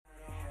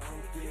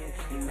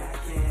and I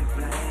can't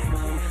blame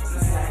them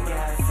since I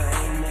got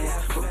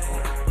famous.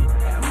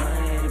 Got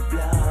money to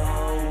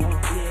blow,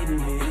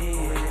 getting it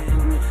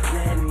in,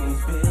 letting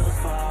these bills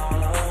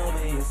fall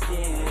over your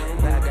skin.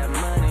 I got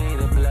money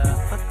to blow.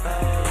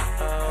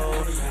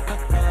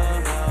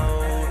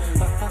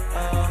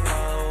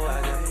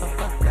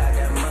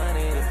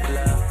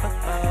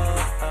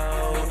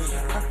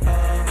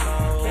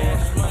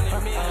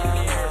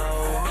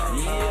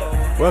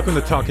 Welcome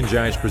to Talking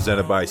Giants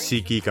presented by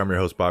SeatGeek. I'm your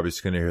host, Bobby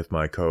Skinner, here with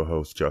my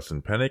co-host,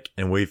 Justin Pennick.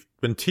 And we've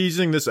been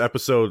teasing this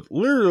episode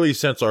literally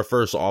since our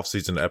first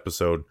offseason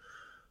episode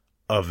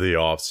of the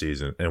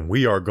offseason. And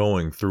we are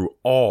going through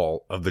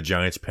all of the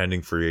Giants'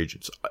 pending free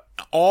agents.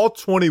 All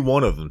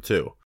 21 of them,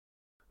 too.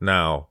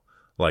 Now,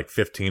 like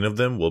 15 of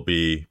them will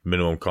be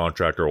minimum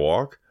contract or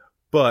walk.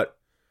 But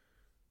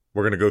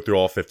we're going to go through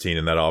all 15,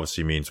 and that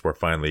obviously means we're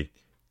finally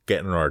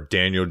getting our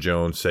Daniel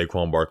Jones,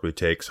 Saquon Barkley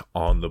takes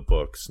on the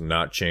books,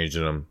 not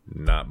changing them,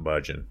 not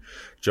budging.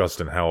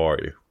 Justin, how are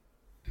you?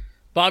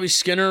 Bobby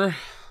Skinner,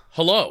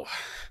 hello.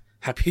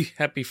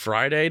 Happy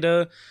Friday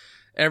to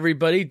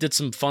everybody. Did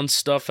some fun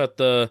stuff at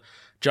the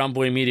John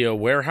Boy Media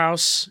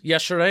warehouse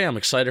yesterday. I'm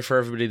excited for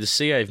everybody to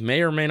see. I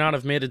may or may not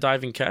have made a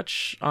diving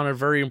catch on a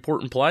very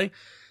important play.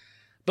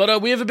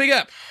 But we have a big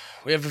ep.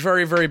 We have a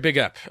very, very big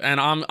ep.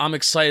 And I'm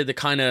excited to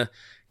kind of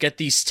get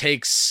these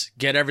takes,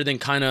 get everything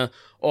kind of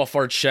off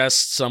our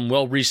chests, some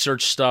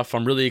well-researched stuff.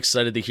 I'm really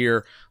excited to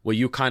hear what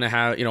you kind of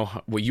have,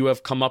 what you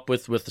have come up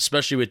with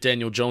especially with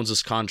Daniel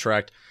Jones's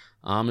contract.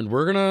 And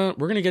we're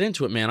gonna get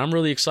into it, man. I'm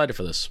really excited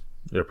for this.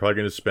 You're probably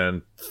going to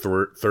spend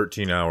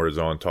 13 hours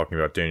on talking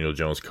about Daniel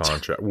Jones'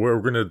 contract. We're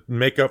going to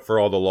make up for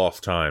all the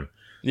lost time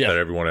that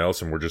everyone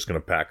else, and we're just going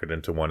to pack it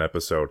into one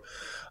episode.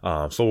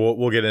 So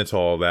we'll get into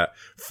all that.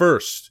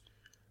 First,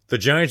 the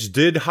Giants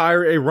did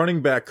hire a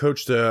running back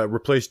coach to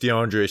replace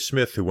DeAndre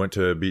Smith, who went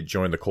to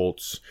join the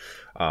Colts.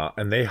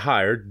 And they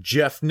hired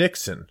Jeff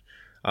Nixon.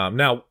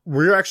 Now,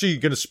 we're actually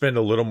going to spend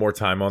a little more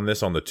time on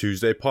this on the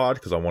Tuesday pod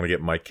because I want to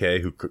get Mike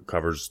Kay, who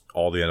covers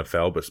all the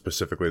NFL, but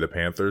specifically the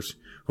Panthers,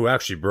 who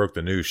actually broke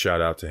the news.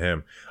 Shout out to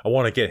him. I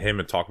want to get him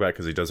and talk about it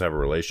because he does have a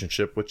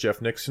relationship with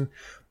Jeff Nixon.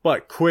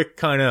 But quick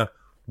kind of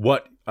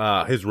what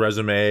his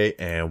resume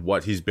and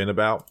what he's been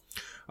about.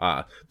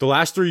 The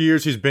last 3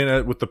 years he's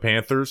been with the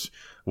Panthers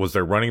was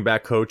their running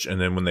back coach, and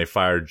then when they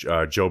fired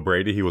Joe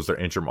Brady, he was their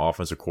interim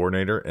offensive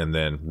coordinator, and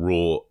then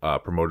Rule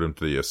promoted him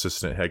to the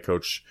assistant head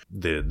coach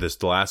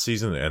this last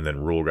season, and then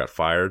Rule got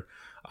fired.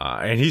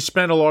 And he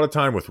spent a lot of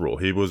time with Rule.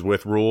 He was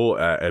with Rule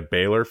at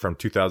Baylor from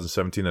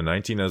 2017 to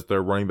 19 as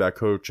their running back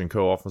coach and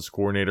co-offensive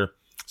coordinator.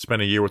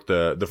 Spent a year with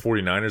the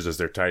 49ers as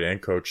their tight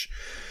end coach.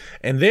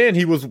 And then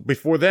he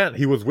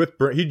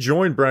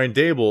joined Brian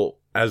Daboll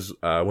as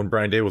when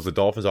Brian Daboll was the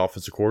Dolphins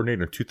offensive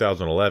coordinator in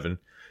 2011.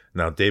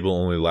 Now, Daboll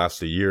only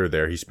lasted a year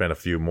there. He spent a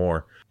few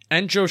more.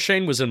 And Joe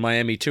Shane was in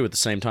Miami, too, at the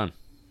same time.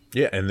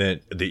 Yeah, and then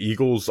the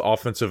Eagles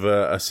offensive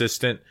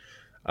assistant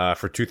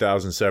for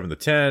 2007 to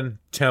 10.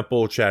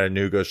 Temple,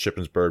 Chattanooga,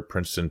 Shippensburg,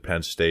 Princeton,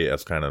 Penn State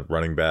as kind of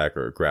running back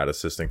or grad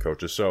assistant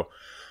coaches. So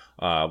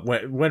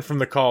went from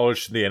the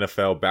college to the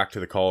NFL, back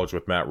to the college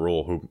with Matt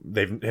Rule,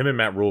 him and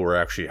Matt Rule were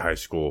actually high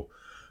school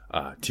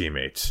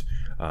teammates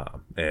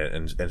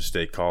and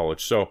State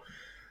College. So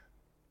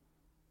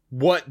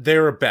what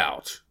they're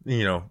about,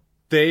 I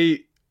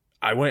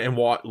went and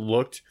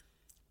looked.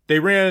 They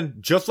ran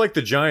just like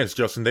the Giants,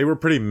 Justin. They were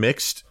pretty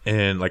mixed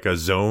in like a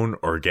zone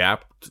or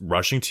gap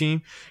rushing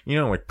team,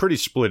 like pretty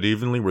split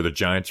evenly, where the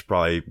Giants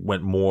probably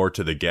went more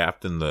to the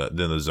gap than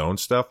the zone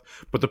stuff.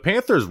 But the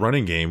Panthers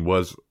running game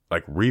was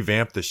like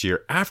revamped this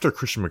year after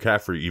Christian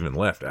McCaffrey even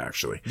left,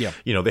 actually. Yeah.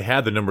 They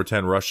had the number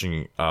 10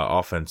 rushing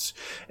offense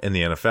in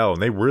the NFL,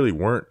 and they really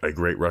weren't a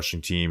great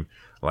rushing team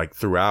like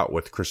throughout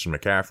with Christian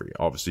McCaffrey.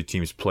 Obviously,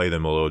 teams play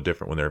them a little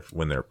different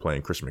when they're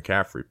playing Christian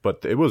McCaffrey,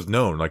 but it was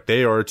known like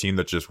they are a team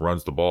that just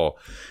runs the ball,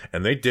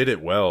 and they did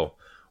it well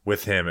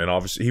with him. And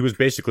obviously, he was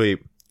basically,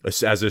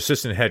 as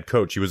assistant head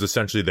coach, he was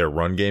essentially their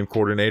run game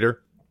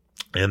coordinator,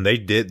 and they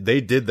did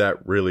that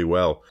really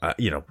well.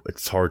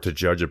 It's hard to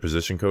judge a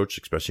position coach,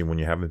 especially when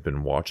you haven't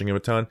been watching him a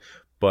ton.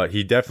 But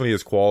he definitely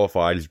is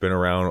qualified. He's been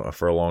around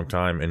for a long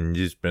time, and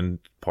he's been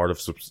part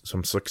of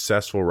some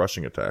successful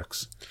rushing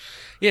attacks.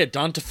 Yeah,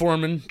 Donta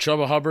Foreman,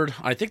 Chuba Hubbard.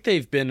 I think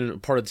they've been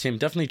part of the team.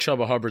 Definitely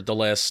Chuba Hubbard the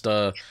last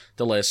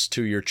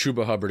 2 years.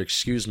 Chuba Hubbard,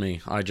 excuse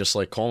me. I just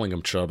like calling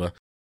him Chuba.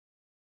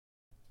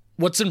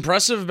 What's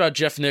impressive about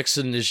Jeff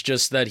Nixon is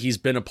just that he's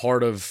been a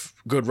part of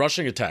good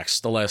rushing attacks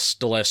the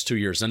last 2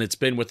 years, and it's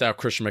been without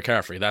Christian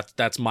McCaffrey.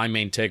 That's my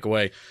main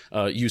takeaway.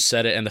 You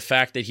said it, and the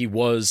fact that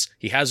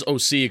he has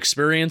OC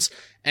experience,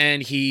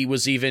 and he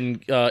was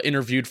even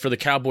interviewed for the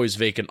Cowboys'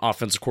 vacant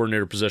offensive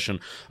coordinator position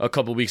a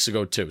couple weeks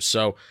ago too.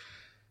 So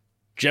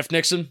Jeff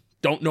Nixon,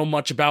 don't know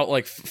much about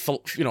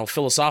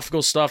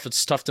philosophical stuff.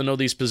 It's tough to know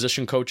these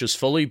position coaches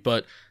fully,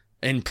 but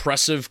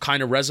impressive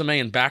kind of resume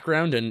and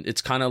background, and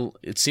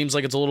it seems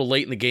like it's a little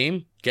late in the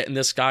game getting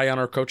this guy on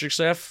our coaching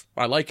staff.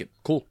 I like it.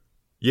 Cool.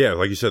 Yeah,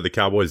 like you said, the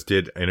Cowboys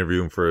did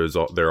interview him for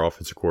their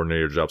offensive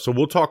coordinator job. So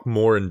we'll talk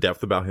more in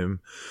depth about him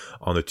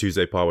on the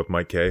Tuesday pod with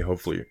Mike Kay,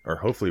 hopefully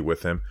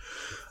with him.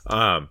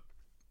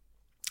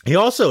 He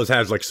also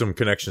has like some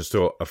connections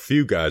to a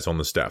few guys on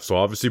the staff. So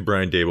obviously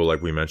Brian Daboll,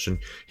 like we mentioned,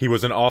 he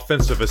was an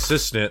offensive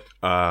assistant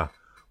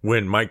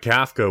when Mike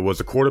Kafka was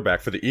a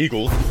quarterback for the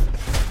Eagles.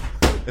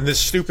 And this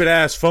stupid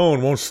ass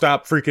phone won't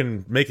stop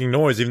freaking making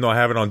noise, even though I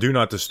have it on Do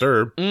Not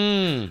Disturb.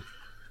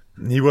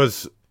 He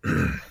was.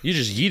 You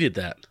just yeeted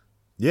that.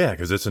 Yeah,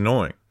 because it's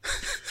annoying.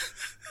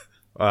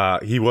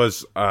 He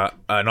was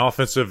an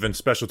offensive and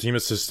special team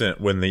assistant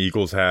when the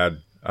Eagles had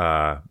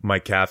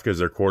Mike Kafka as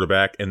their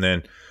quarterback. And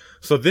then,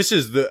 so this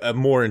is a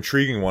more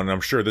intriguing one. And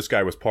I'm sure this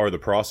guy was part of the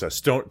process.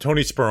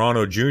 Tony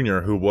Sperano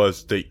Jr., who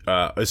was the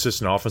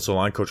assistant offensive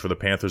line coach for the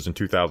Panthers in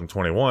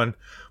 2021.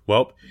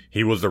 Well,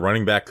 he was the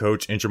running back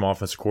coach, interim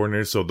offensive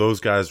coordinator. So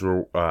those guys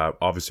were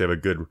obviously have a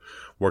good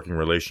working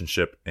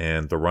relationship.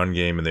 And the run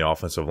game and the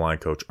offensive line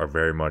coach are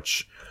very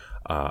much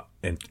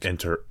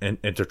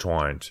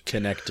intertwined,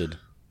 connected.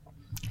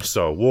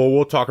 So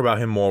we'll talk about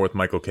him more with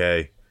Michael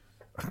Kay.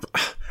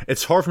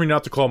 It's hard for me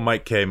not to call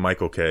Mike Kay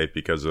Michael Kay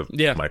because of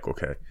Michael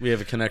Kay. We have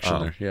a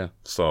connection there. Yeah.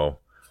 So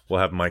we'll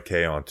have Mike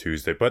Kay on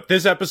Tuesday. But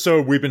this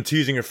episode, we've been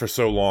teasing it for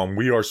so long.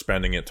 We are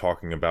spending it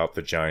talking about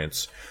the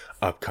Giants'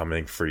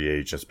 upcoming free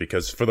agents,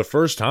 because for the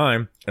first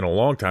time in a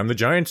long time, the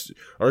Giants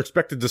are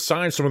expected to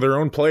sign some of their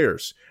own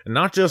players, and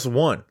not just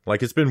one.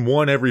 Like, it's been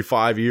one every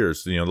 5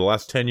 years. The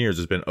last 10 years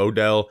has been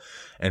Odell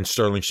and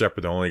Sterling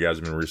Shepard, the only guys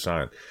who have been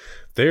re-signed.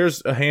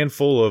 There's a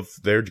handful of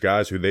their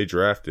guys who they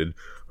drafted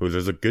who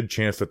there's a good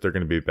chance that they're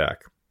going to be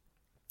back.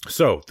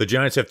 So the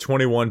Giants have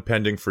 21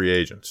 pending free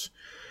agents.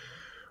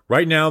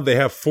 Right now, they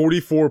have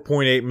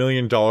 $44.8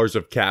 million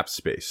of cap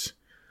space.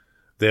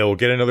 They'll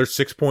get another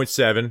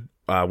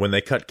 6.7 when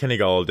they cut Kenny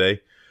Golladay.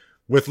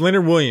 With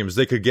Leonard Williams,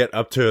 they could get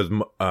up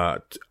to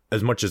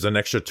as much as an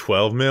extra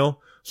 12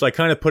 mil. So I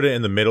kind of put it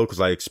in the middle because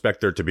I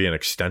expect there to be an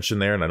extension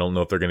there, and I don't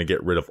know if they're going to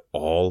get rid of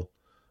all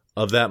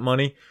of that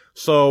money.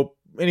 So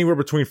anywhere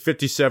between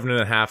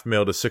 57.5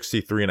 mil to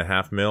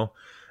 63.5 mil.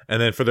 And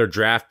then for their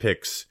draft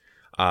picks,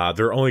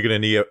 they're only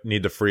going to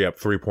need to free up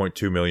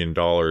 $3.2 million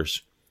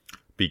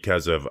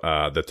because of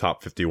the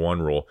top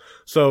 51 rule.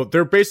 So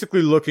they're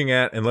basically looking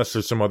at, unless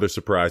there's some other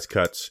surprise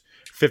cuts,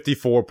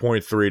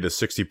 $54.3 to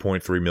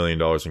 $60.3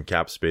 million in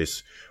cap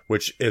space,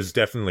 which is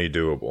definitely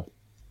doable.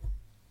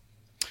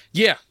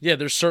 Yeah,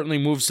 there's certainly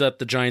moves that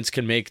the Giants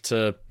can make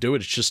to do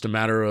it. It's just a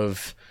matter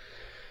of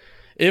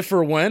if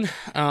or when.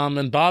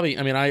 And Bobby,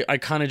 I mean, I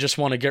kind of just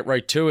want to get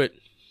right to it.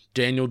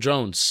 Daniel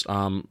Jones,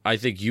 I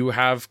think you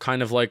have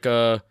kind of like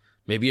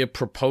maybe a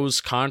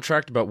proposed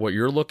contract about what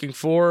you're looking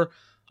for.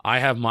 I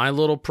have my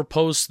little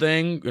proposed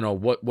thing.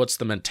 What's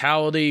the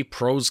mentality,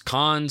 pros,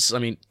 cons? I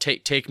mean,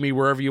 take me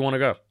wherever you want to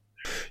go.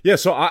 Yeah,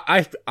 so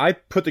I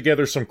put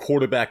together some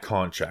quarterback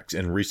contracts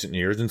in recent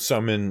years and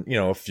some in,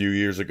 a few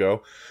years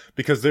ago,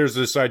 because there's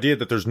this idea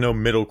that there's no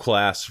middle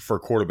class for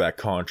quarterback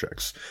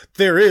contracts.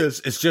 There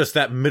is, it's just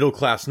that middle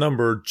class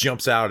number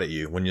jumps out at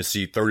you when you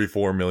see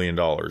 $34 million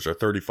or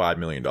 $35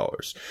 million.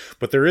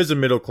 But there is a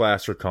middle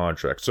class for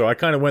contracts. So I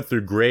kind of went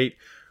through great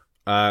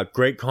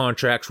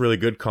contracts, really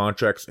good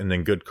contracts, and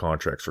then good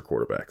contracts for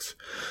quarterbacks.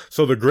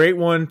 So the great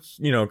ones,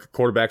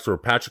 quarterbacks were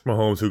Patrick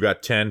Mahomes, who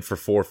got 10 for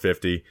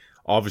 $450.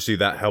 Obviously,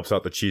 that helps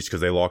out the Chiefs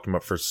because they locked him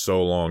up for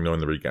so long knowing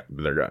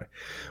their guy.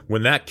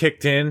 When that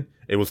kicked in,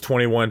 it was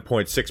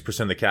 21.6%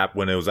 of the cap.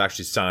 When it was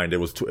actually signed, it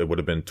would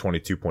have been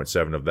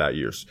 22.7% of that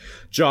year's.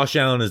 Josh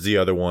Allen is the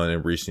other one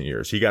in recent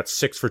years. He got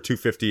 6 for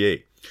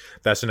 $258.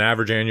 That's an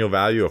average annual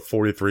value of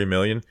 $43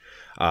 million.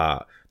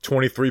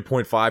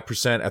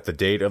 23.5% at the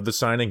date of the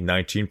signing,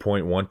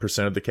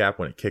 19.1% of the cap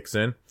when it kicks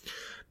in.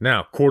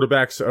 Now,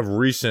 quarterbacks of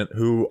recent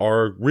who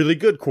are really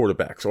good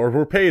quarterbacks or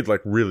were paid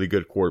like really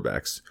good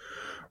quarterbacks.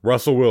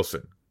 Russell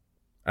Wilson,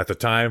 at the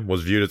time,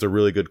 was viewed as a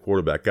really good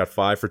quarterback. Got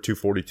 5 for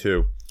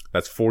 $242.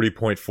 That's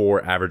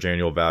 40.4 average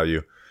annual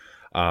value.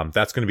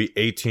 That's going to be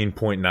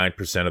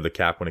 18.9% of the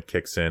cap when it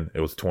kicks in.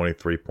 It was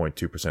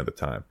 23.2% at the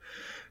time.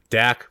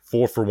 Dak,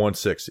 4 for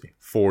 $160,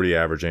 40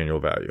 average annual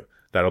value.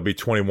 That'll be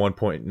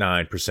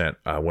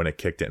 21.9% when it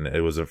kicked in. It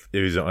was an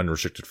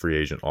unrestricted free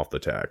agent off the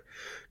tag.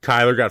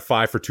 Kyler got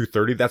 5 for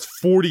 $230. That's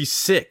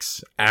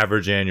 46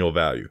 average annual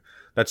value.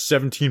 That's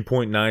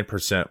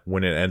 17.9%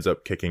 when it ends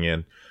up kicking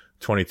in,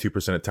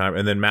 22% of time.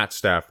 And then Matt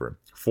Stafford,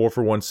 4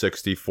 for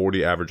 $160,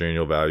 40 average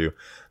annual value.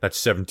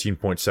 That's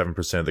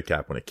 17.7% of the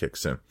cap when it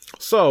kicks in.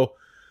 So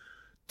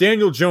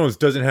Daniel Jones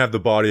doesn't have the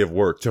body of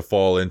work to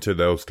fall into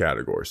those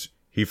categories.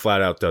 He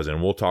flat out doesn't.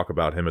 And we'll talk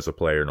about him as a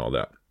player and all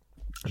that.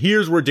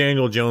 Here's where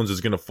Daniel Jones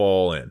is going to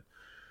fall in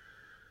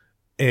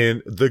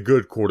the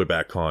good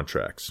quarterback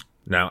contracts.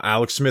 Now,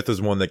 Alex Smith is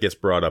one that gets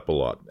brought up a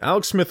lot.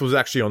 Alex Smith was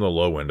actually on the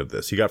low end of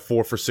this. He got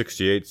 4 for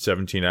 $68,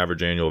 17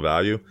 average annual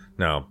value.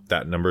 Now,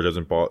 that number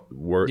doesn't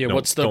work. Yeah,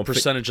 what's the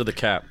percentage of the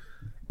cap?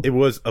 It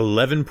was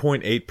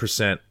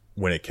 11.8%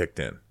 when it kicked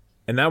in.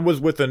 And that was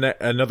with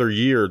another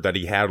year that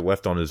he had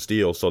left on his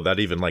deal, so that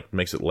even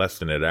makes it less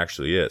than it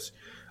actually is.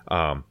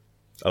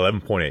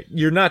 11.8.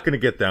 You're not going to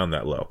get down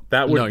that low.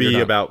 That would be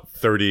about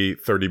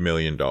 $30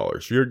 million.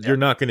 You're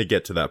not going to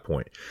get to that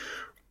point.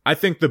 I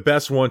think the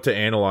best one to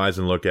analyze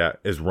and look at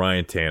is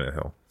Ryan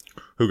Tannehill,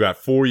 who got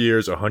 4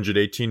 years,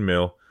 118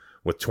 mil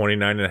with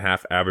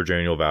 29.5 average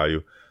annual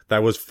value.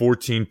 That was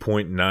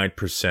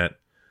 14.9%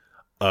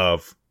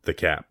 of the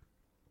cap.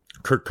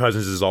 Kirk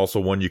Cousins is also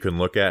one you can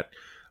look at.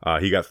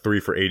 He got 3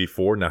 for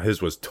 84. Now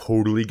his was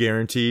totally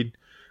guaranteed.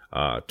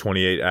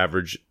 28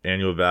 average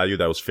annual value.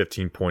 That was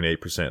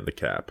 15.8% of the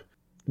cap.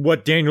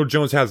 What Daniel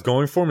Jones has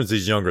going for him is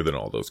he's younger than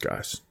all those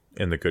guys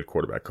in the good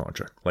quarterback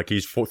contract. Like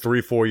he's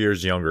 4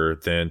 years younger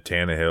than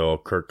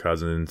Tannehill, Kirk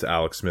Cousins,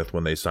 Alex Smith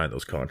when they signed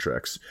those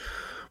contracts.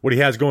 What he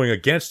has going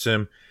against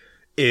him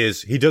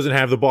is he doesn't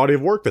have the body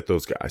of work that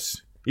those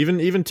guys. Even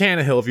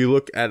Tannehill, if you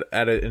look at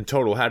it in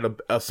total, had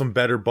some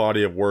better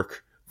body of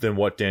work than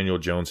what Daniel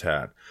Jones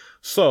had.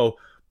 So,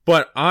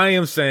 but I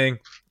am saying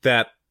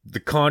that the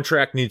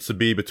contract needs to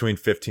be between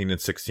 15 and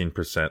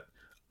 16%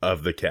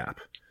 of the cap.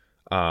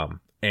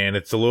 And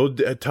it's a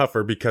little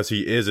tougher because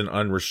he is an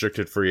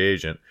unrestricted free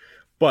agent.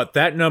 But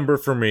that number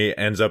for me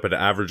ends up at an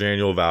average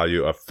annual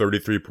value of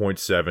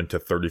 33.7 to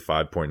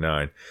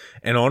 35.9.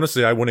 And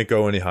honestly, I wouldn't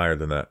go any higher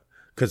than that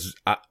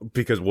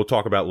because we'll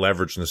talk about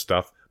leverage and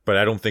stuff, but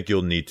I don't think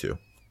you'll need to.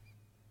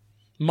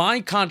 My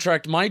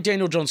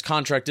Daniel Jones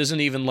contract isn't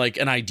even like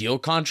an ideal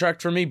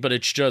contract for me, but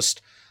it's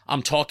just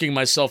I'm talking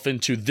myself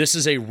into this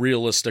is a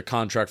realistic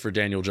contract for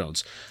Daniel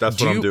Jones.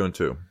 That's what I'm doing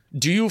too.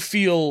 Do you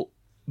feel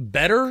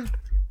better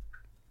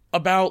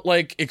about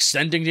like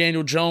extending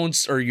Daniel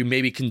Jones, or are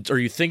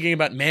you thinking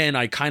about, man,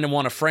 I kind of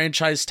want to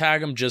franchise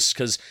tag him just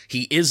because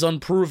he is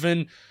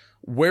unproven?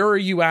 Where are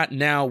you at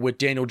now with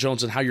Daniel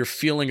Jones and how you're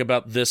feeling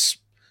about this,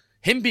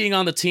 him being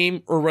on the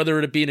team, or whether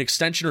it be an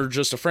extension or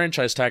just a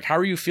franchise tag? How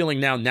are you feeling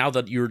now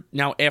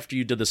after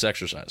you did this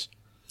exercise?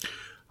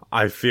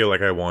 I feel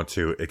like I want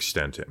to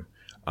extend him.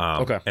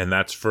 Okay. And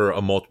that's for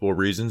multiple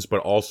reasons,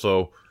 but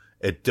also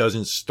it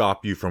doesn't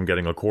stop you from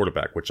getting a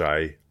quarterback, which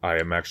I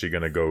am actually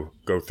going to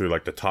go through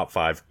like the top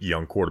 5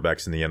 young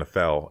quarterbacks in the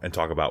NFL and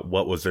talk about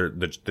what was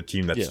the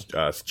team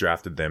that's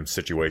drafted them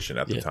situation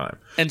at the time.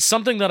 And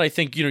something that I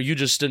think, you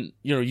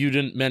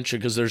didn't mention,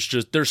 because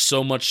there's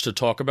so much to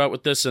talk about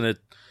with this, and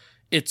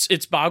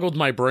it's boggled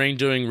my brain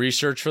doing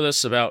research for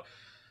this about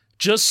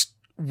just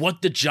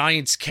what the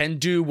Giants can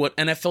do, what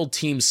NFL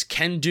teams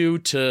can do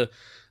to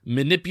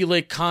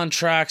manipulate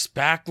contracts,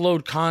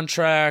 backload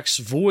contracts,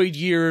 void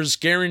years,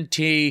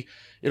 guarantee,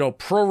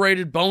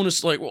 prorated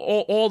bonus, like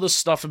all the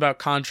stuff about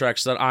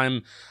contracts that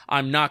I'm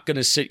not going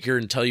to sit here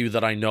and tell you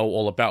that I know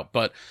all about.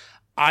 But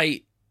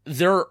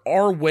there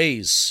are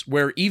ways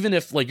where even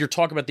if like you're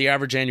talking about the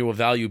average annual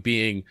value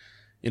being,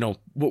 you're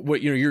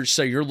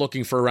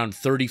looking for around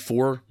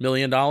 $34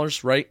 million,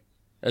 right?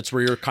 That's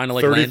where you're kind of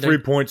like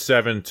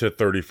 33.7 to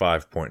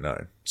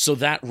 35.9. So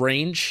that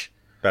range,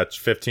 That's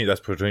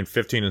between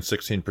 15 and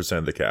 16%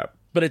 of the cap.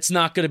 But it's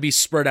not going to be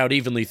spread out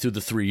evenly through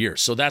the 3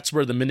 years. So that's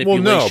where the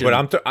manipulation...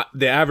 Well, no, but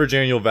the average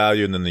annual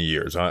value and then the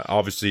years.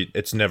 Obviously,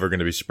 it's never going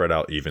to be spread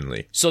out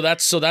evenly. So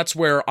that's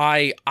where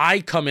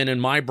I come in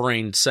my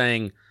brain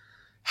saying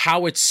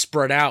how it's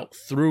spread out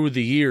through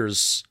the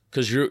years,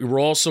 because we're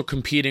also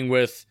competing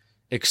with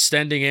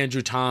extending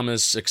Andrew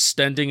Thomas,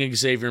 extending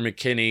Xavier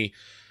McKinney,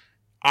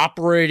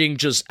 operating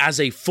just as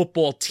a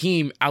football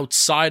team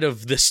outside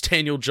of this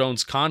Daniel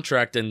Jones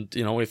contract. And,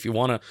 if you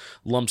want to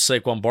lump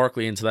Saquon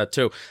Barkley into that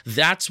too,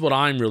 that's what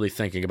I'm really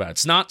thinking about.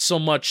 It's not so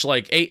much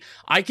like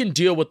I can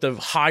deal with the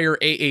higher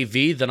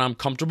AAV that I'm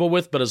comfortable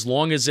with, but as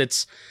long as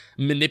it's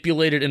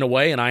manipulated in a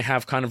way, and I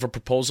have kind of a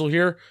proposal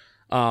here,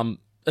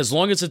 as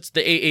long as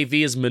the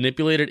AAV is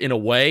manipulated in a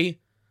way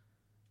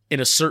in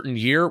a certain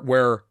year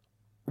where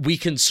we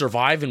can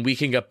survive and we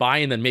can get by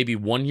and then maybe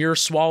 1 year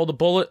swallow the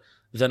bullet,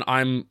 then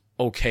I'm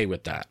okay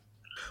with that.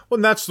 Well,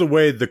 and that's the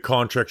way the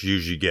contracts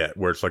usually get,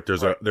 where it's like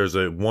there's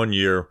a 1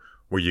 year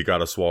where you got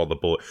to swallow the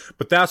bullet.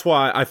 But that's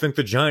why I think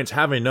the Giants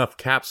have enough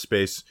cap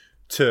space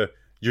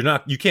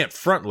you can't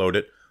front load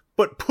it,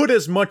 but put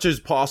as much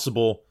as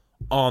possible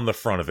on the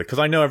front of it. Because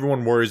I know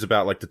everyone worries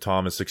about like the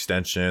Thomas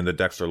extension, the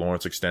Dexter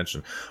Lawrence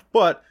extension,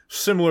 but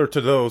similar to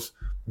those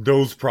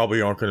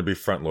probably aren't going to be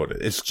front loaded.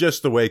 It's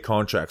just the way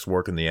contracts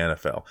work in the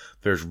NFL.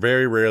 There's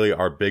very rarely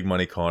are big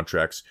money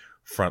contracts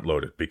front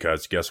loaded,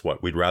 because guess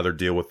what? We'd rather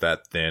deal with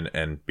that then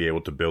and be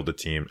able to build a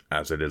team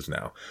as it is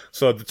now.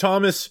 So the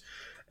Thomas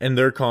and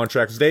their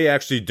contracts, they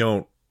actually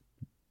don't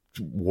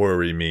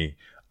worry me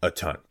a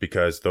ton,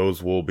 because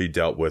those will be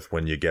dealt with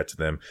when you get to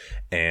them.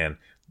 And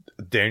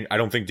I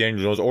don't think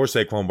Daniel Jones or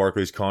Saquon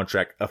Barkley's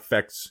contract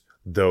affects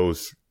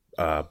those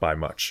by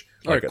much.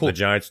 All right, cool.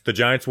 The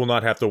Giants will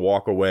not have to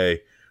walk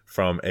away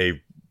from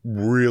a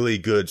really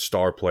good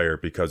star player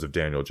because of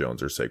Daniel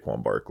Jones or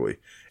Saquon Barkley.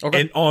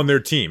 Okay. And on their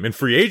team. In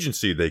free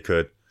agency they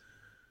could,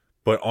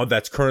 but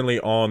that's currently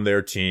on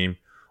their team.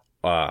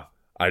 I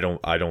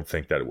don't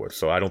think that it would.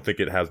 So I don't think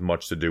it has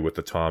much to do with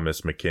the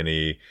Thomas,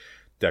 McKinney,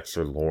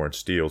 Dexter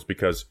Lawrence deals,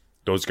 because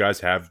those guys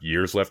have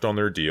years left on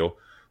their deal.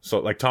 So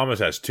like Thomas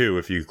has 2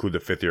 if you include the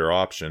 5th year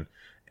option,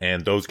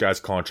 and those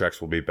guys'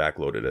 contracts will be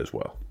backloaded as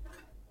well.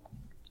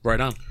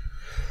 Right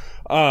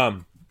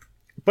on.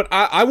 But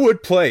I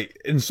would play,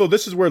 and so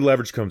this is where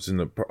leverage comes in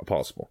the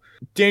possible.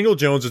 Daniel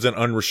Jones is an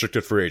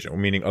unrestricted free agent,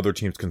 meaning other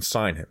teams can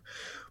sign him.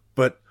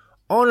 But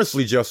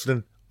honestly,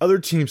 Justin, other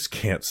teams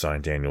can't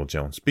sign Daniel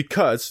Jones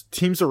because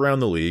teams around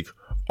the league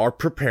are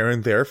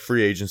preparing their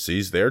free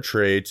agencies, their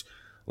trades,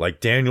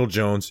 like Daniel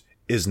Jones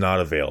is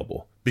not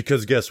available.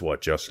 Because guess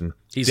what, Justin?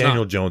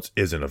 Daniel Jones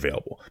isn't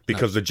available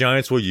because the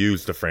Giants will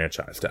use the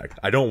franchise tag.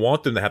 I don't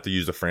want them to have to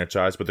use the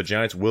franchise, but the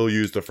Giants will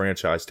use the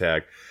franchise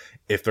tag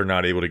if they're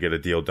not able to get a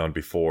deal done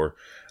before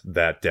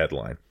that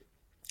deadline.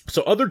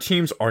 So other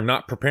teams are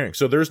not preparing.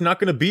 So there's not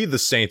going to be the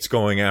Saints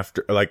going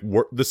after,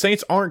 the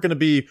Saints aren't going to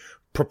be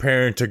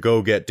preparing to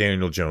go get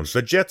Daniel Jones.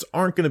 The Jets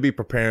aren't going to be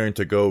preparing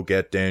to go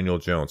get Daniel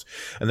Jones.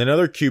 And then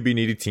other QB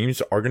needy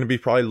teams are going to be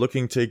probably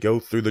looking to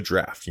go through the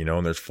draft,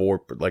 and there's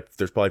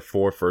probably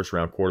 4 first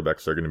round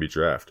quarterbacks that are going to be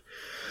drafted.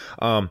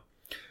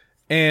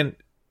 And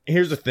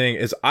here's the thing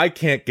is I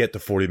can't get to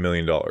 $40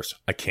 million.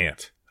 I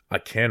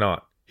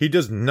cannot. He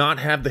does not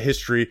have the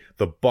history,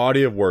 the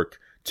body of work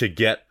to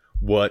get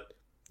what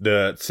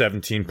the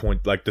 17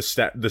 point,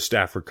 the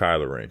Stafford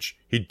Kyler range.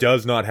 He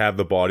does not have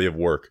the body of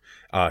work.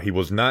 He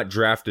was not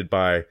drafted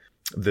by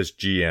this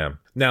GM.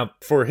 Now,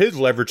 for his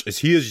leverage,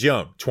 he is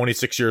young,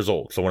 26 years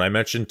old. So when I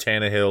mentioned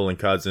Tannehill and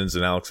Cousins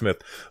and Alex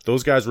Smith,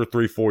 those guys were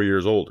 3-4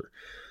 years older.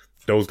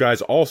 Those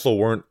guys also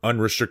weren't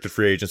unrestricted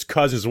free agents.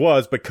 Cousins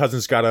was, but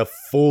Cousins got a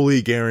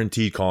fully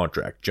guaranteed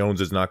contract.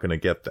 Jones is not going to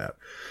get that.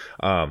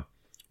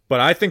 But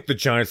I think the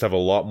Giants have a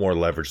lot more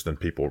leverage than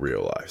people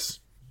realize.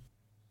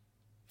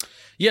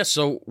 Yeah.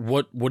 So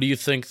what do you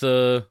think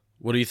the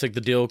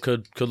deal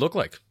could look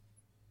like?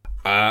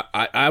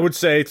 I would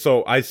say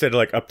so. I said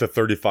up to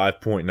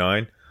 35.9.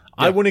 Yeah.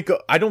 I wouldn't go.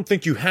 I don't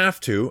think you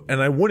have to,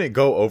 and I wouldn't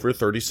go over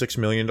 $36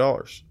 million.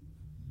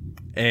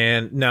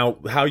 And now,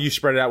 how you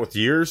spread it out with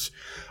years,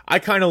 I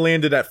kind of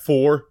landed at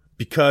 4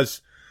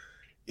 because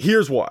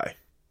here's why: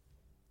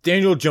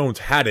 Daniel Jones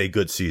had a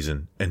good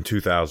season in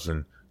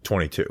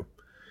 2022.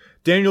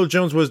 Daniel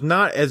Jones was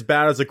not as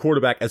bad as a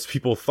quarterback as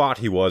people thought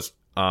he was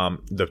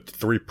the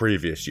 3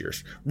 previous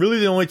years. Really,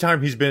 the only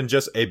time he's been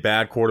just a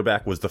bad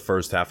quarterback was the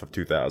first half of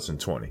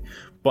 2020.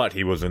 But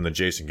he was in the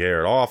Jason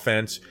Garrett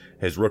offense.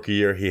 His rookie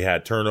year, he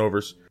had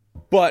turnovers.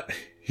 But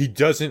he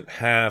doesn't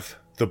have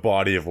the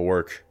body of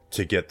work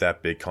to get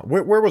that big...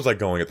 Where was I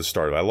going at the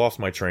start? I lost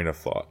my train of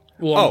thought.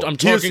 Well, I'm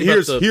talking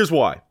about Here's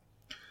why.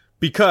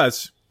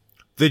 Because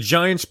the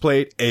Giants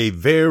played a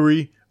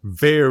very,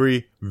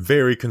 very,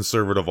 very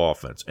conservative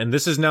offense. And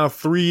this is now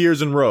 3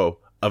 years in a row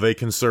of a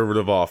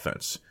conservative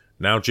offense.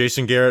 Now,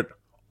 Jason Garrett,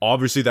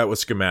 obviously that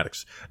was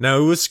schematics. Now,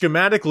 it was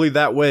schematically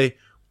that way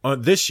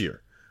this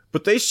year.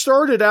 But they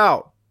started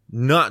out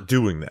not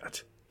doing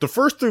that. The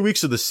first 3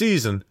 weeks of the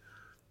season,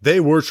 they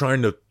were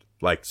trying to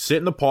sit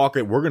in the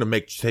pocket. We're going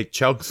to take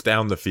chunks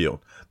down the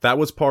field. That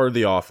was part of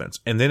the offense.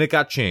 And then it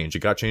got changed. It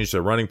got changed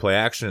to running play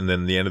action. And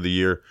then at the end of the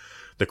year,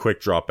 the quick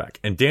drop back.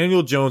 And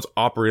Daniel Jones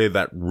operated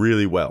that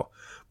really well.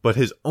 But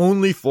his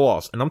only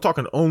flaws, and I'm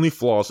talking only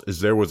flaws, is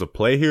there was a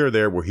play here or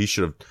there where he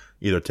should have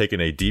either taken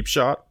a deep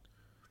shot.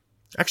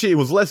 Actually, it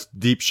was less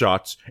deep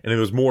shots, and it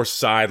was more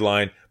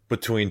sideline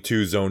between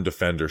 2 zone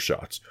defender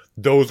shots.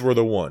 Those were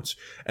the ones.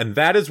 And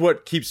that is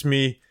what keeps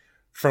me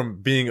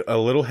from being a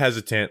little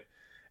hesitant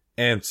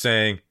and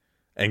saying,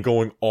 and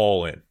going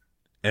all in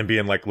and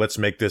being like, let's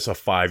make this a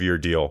 5-year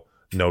deal.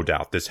 No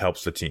doubt this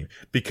helps the team.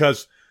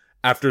 Because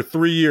after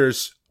 3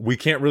 years, we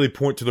can't really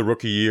point to the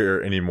rookie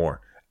year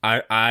anymore.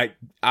 I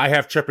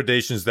have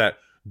trepidations that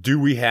do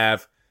we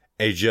have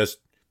a just,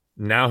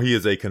 now he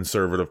is a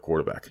conservative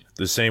quarterback.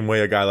 The same way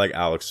a guy like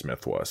Alex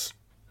Smith was.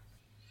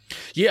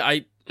 Yeah,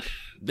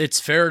 it's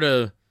fair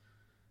to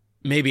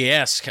maybe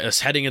ask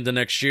us heading into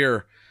next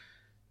year,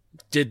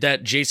 did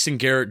that Jason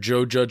Garrett,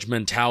 Joe Judge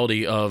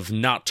mentality of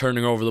not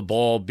turning over the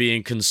ball,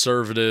 being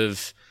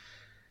conservative,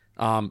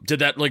 did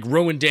that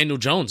ruin Daniel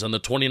Jones and the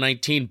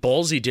 2019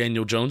 ballsy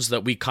Daniel Jones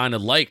that we kind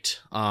of liked?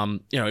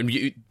 And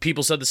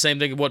people said the same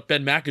thing of what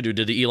Ben McAdoo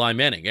did to Eli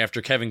Manning after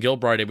Kevin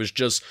Gilbride. It was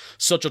just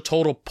such a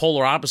total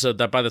polar opposite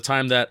that by the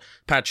time that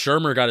Pat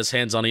Shurmur got his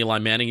hands on Eli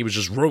Manning, he was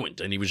just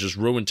ruined, and he was just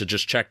ruined to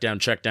just check down.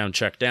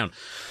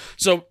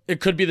 So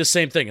it could be the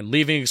same thing. And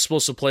leaving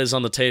explosive plays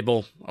on the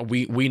table,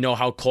 we know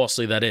how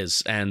costly that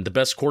is. And the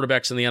best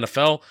quarterbacks in the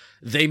NFL,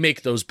 they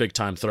make those big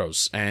time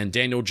throws. And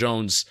Daniel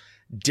Jones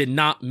did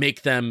not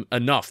make them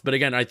enough. But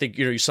again, I think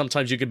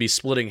sometimes you could be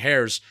splitting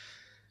hairs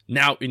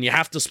now, and you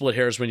have to split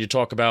hairs when you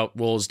talk about,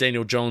 well, is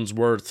Daniel Jones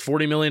worth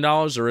 $40 million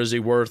or is he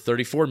worth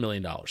 $34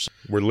 million?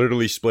 We're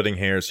literally splitting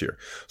hairs here.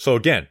 So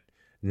again,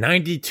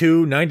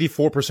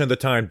 94% of the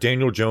time,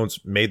 Daniel Jones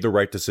made the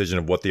right decision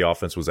of what the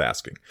offense was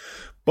asking.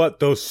 But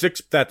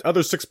that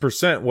other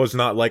 6% was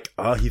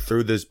not he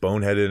threw this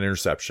boneheaded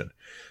interception.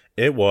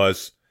 It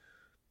was,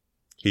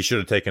 he should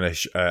have taken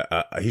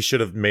he should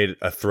have made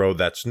a throw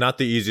that's not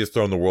the easiest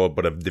throw in the world,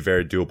 but a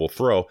very doable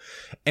throw.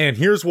 And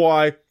here's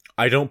why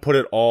I don't put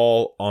it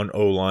all on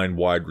O-line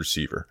wide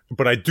receiver.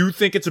 But I do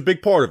think it's a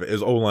big part of it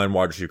is O-line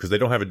wide receiver because they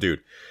don't have a dude.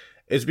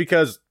 It's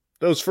because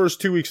those first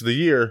 2 weeks of the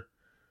year,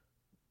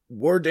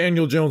 were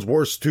Daniel Jones'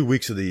 worst 2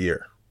 weeks of the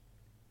year.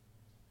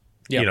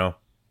 Yep. You know,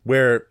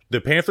 where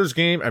the Panthers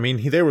game, I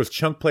mean, there was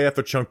chunk play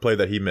after chunk play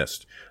that he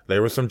missed.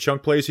 There were some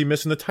chunk plays he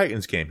missed in the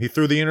Titans game. He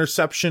threw the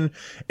interception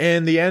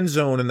in the end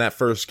zone in that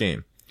first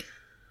game.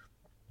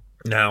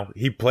 Now,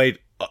 he played,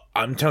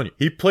 I'm telling you,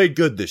 he played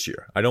good this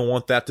year. I don't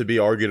want that to be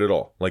argued at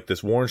all. Like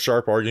this Warren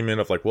Sharp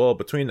argument of like, well,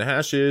 between the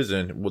hashes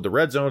and the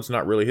red zone's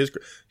not really his.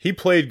 He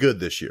played good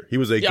this year. He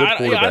was a good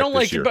quarterback I don't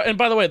this year. And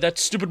by the way, that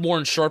stupid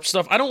Warren Sharp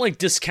stuff, I don't like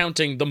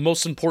discounting the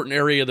most important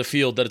area of the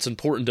field that it's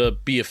important to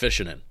be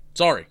efficient in.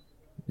 Sorry.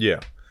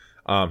 Yeah.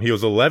 He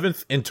was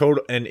 11th in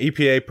total, an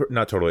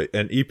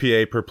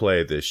EPA per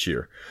play this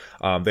year.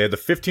 They had the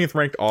 15th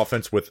ranked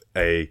offense with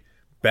a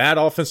bad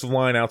offensive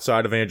line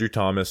outside of Andrew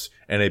Thomas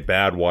and a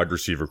bad wide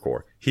receiver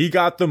core. He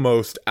got the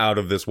most out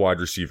of this wide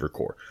receiver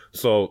core.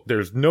 So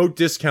there's no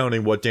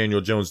discounting what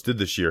Daniel Jones did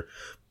this year.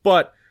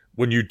 But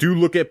when you do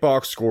look at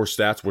box score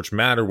stats, which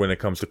matter when it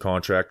comes to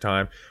contract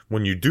time,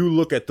 when you do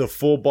look at the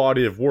full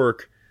body of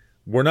work,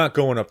 we're not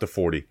going up to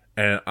 40.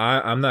 And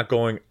I'm not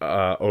going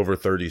over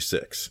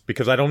 36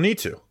 because I don't need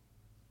to.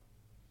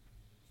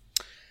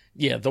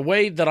 Yeah, the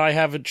way that I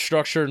have it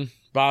structured,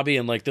 Bobby,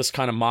 and like this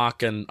kind of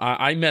mock, and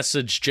I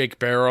message Jake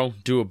Barrow,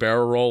 do a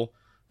barrel roll,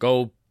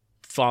 go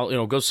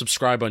follow, go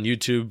subscribe on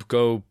YouTube,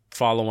 go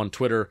follow on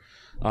Twitter.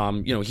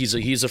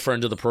 He's a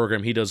friend of the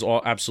program. He does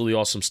absolutely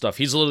awesome stuff.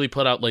 He's literally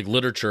put out like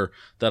literature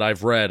that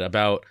I've read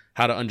about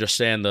how to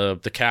understand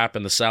the cap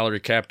and the salary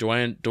cap. Do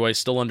I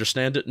still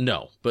understand it?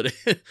 No, but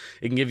it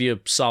can give you a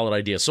solid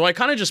idea. So I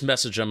kind of just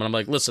message him and I'm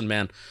like, listen,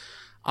 man,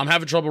 I'm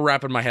having trouble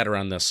wrapping my head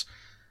around this.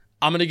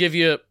 I'm going to give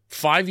you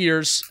 5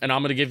 years and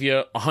I'm going to give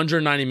you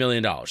 $190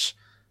 million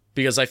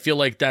because I feel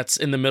like that's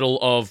in the middle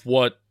of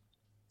what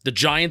the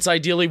Giants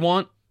ideally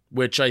want,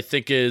 which I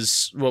think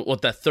is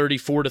what that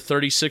 34 to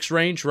 36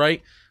 range,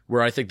 right?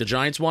 Where I think the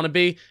Giants want to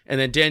be, and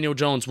then Daniel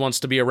Jones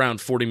wants to be around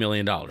 $40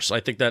 million. I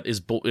think that's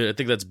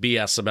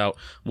BS about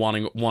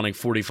wanting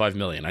 $45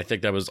 million. I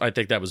think that was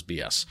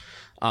BS.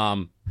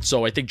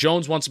 So I think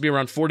Jones wants to be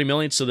around $40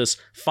 million. So this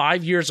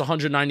 5 years,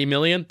 $190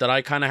 million that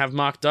I kind of have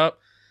mocked up,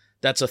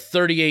 that's a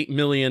 $38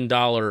 million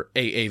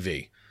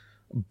AAV.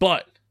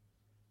 But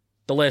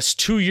the last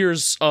 2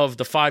 years of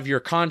the 5-year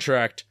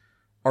contract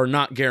are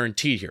not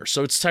guaranteed here.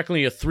 So it's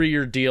technically a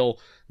 3-year deal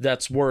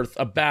that's worth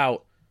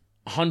about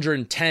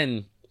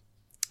 $110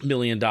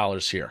 million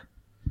here.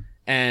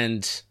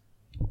 And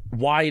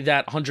why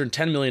that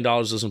 $110 million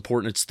is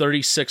important, it's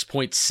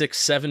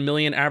 $36.67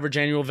 million average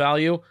annual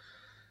value.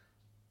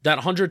 That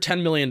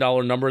 $110 million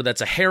number,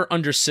 that's a hair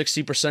under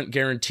 60%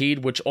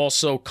 guaranteed, which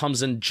also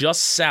comes in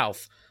just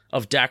south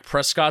of Dak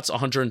Prescott's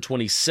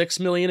 $126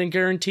 million in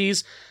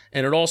guarantees,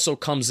 and it also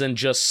comes in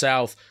just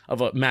south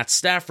of Matt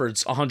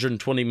Stafford's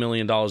 $120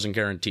 million in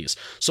guarantees.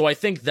 So I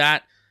think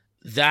that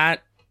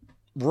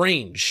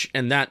range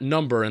and that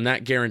number and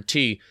that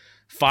guarantee,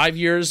 5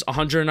 years,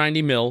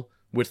 $190 mil,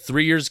 with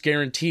 3 years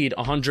guaranteed,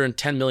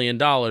 $110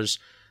 million,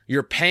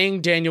 you're paying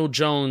Daniel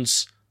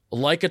Jones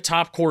like a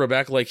top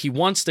quarterback, like he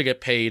wants to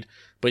get paid,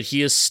 but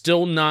he is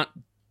still not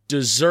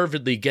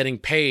deservedly getting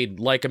paid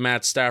like a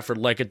Matt Stafford,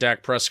 like a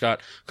Dak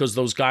Prescott, because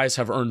those guys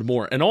have earned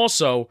more. And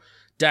also,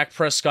 Dak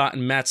Prescott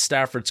and Matt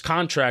Stafford's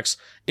contracts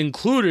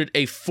included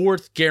a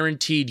 4th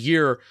guaranteed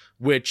year,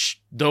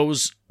 which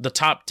the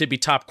top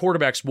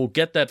quarterbacks will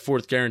get that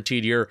 4th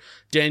guaranteed year.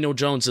 Daniel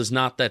Jones is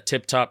not that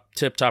tip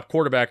top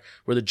quarterback,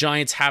 where the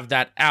Giants have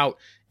that out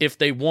if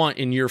they want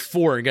in year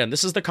 4. Again,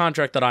 this is the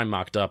contract that I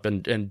mocked up,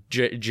 and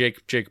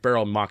Jake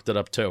Barrow mocked it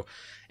up too.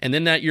 And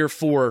then that year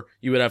 4,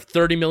 you would have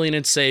 $30 million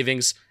in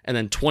savings and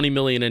then $20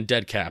 million in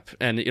dead cap.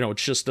 And,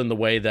 it's just in the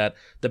way that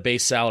the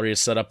base salary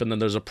is set up. And then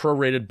there's a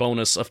prorated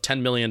bonus of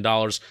 $10 million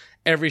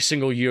every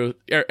single year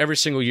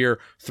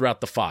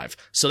throughout the 5.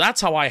 So that's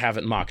how I have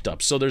it mocked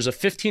up. So there's a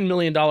 $15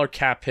 million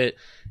cap hit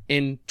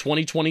in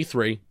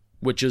 2023,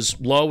 which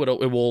is low.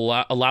 It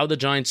will allow the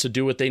Giants to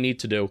do what they need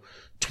to do.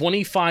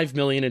 $25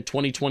 million in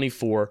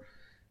 2024.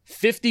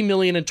 $50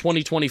 million in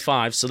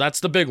 2025, so that's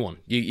the big one.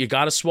 You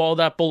got to swallow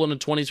that bullet in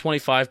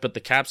 2025, but the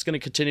cap's going to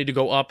continue to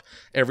go up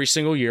every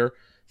single year.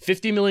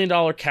 $50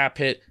 million cap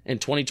hit in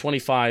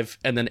 2025,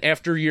 and then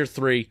after year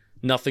 3,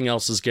 nothing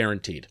else is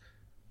guaranteed.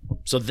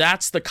 So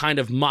that's the kind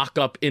of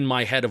mock-up in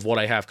my head of what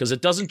I have, because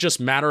it doesn't just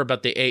matter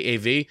about the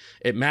AAV,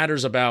 it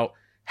matters about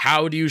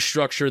how do you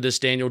structure this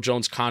Daniel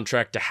Jones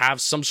contract to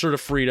have some sort of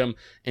freedom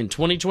in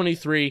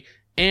 2023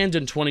 and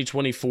in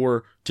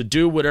 2024 to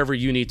do whatever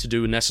you need to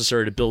do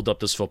necessary to build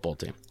up this football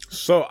team.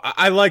 So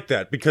I like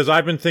that, because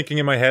I've been thinking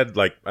in my head,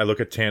 like I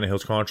look at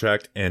Tannehill's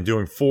contract and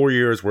doing 4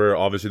 years where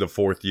obviously the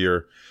 4th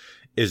year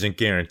isn't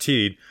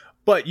guaranteed,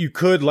 but you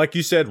could, like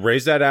you said,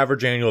 raise that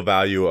average annual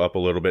value up a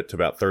little bit to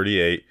about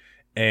 38.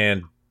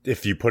 And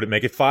if you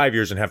make it 5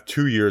 years and have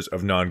 2 years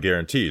of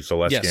non-guarantees, so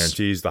less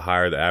guarantees, the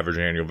higher the average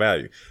annual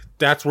value.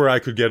 That's where I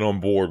could get on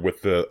board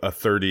with a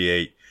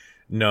 38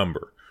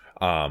 number.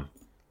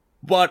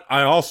 But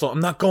I'm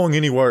not going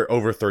anywhere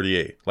over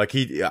 38. Like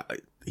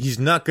he's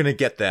not going to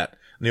get that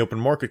in the open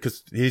market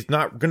because he's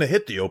not going to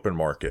hit the open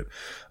market.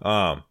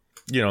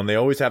 and they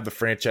always have the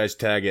franchise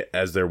tag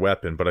as their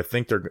weapon, but I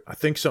think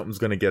something's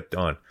going to get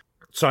done.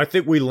 So I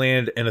think we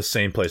land in the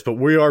same place, but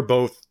we are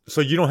both. So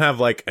you don't have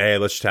like, hey,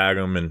 let's tag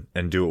them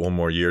and do it one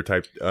more year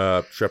type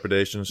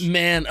trepidations.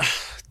 Man,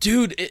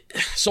 dude.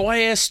 So I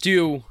asked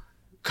you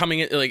coming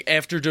in, like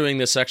after doing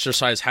this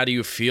exercise, how do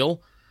you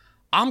feel?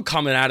 I'm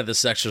coming out of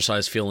this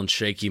exercise feeling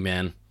shaky,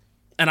 man.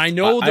 And I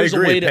know there's a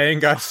way to paying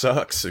guys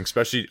sucks,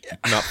 especially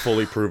not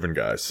fully proven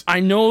guys.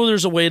 I know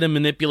there's a way to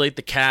manipulate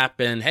the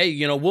cap, and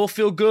hey, we'll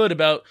feel good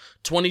about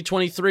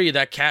 2023.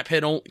 That cap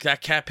hit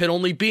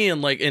only being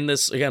like in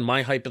this again,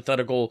 my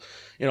hypothetical,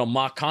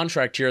 mock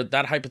contract here.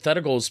 That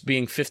hypothetical is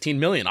being $15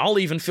 million. I'll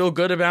even feel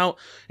good about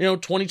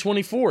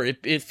 2024.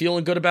 It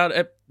feeling good about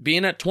it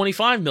being at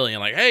 $25 million.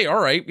 Like, hey, all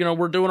right,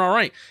 we're doing all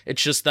right.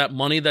 It's just that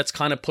money that's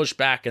kind of pushed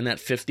back, and that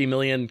 $50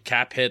 million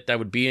cap hit that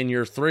would be in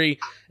year 3,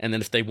 and then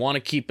if they want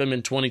to keep him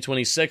in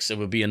 2026, it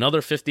would be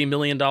another $50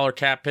 million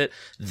cap hit.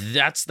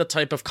 That's the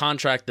type of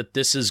contract that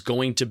this is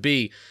going to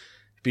be,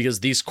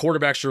 because these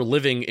quarterbacks are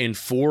living in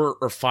 4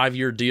 or 5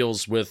 year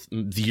deals with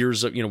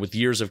years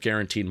of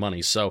guaranteed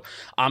money. So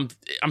I'm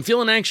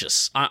feeling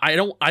anxious. I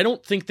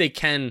don't think they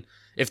can.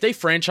 If they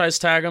franchise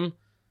tag him,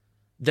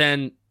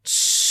 then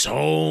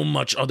so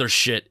much other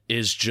shit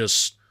is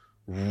just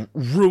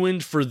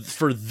ruined for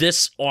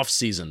this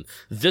offseason.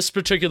 This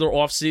particular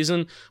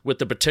offseason, with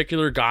the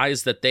particular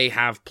guys that they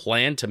have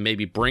planned to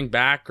maybe bring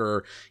back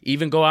or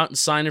even go out and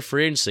sign in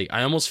free agency,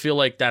 I almost feel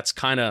like that's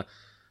kind of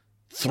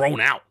thrown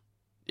out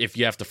if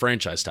you have to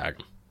franchise tag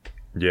them.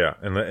 Yeah,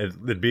 and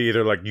it'd be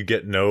either like you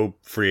get no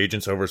free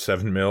agents over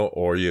 $7 million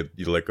or you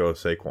let go of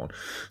Saquon.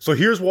 So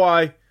here's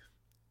why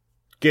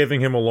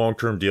giving him a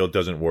long-term deal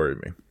doesn't worry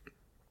me.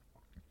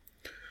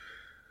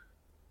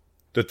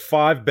 The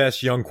 5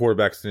 best young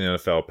quarterbacks in the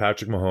NFL: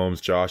 Patrick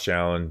Mahomes, Josh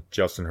Allen,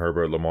 Justin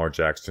Herbert, Lamar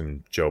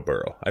Jackson, Joe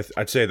Burrow.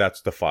 I'd say that's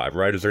the 5,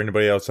 right? Is there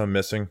anybody else I'm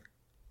missing?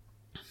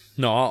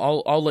 No,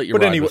 I'll let you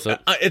ride with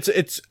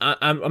it.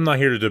 I'm not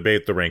here to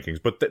debate the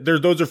rankings, but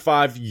those are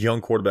 5 young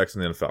quarterbacks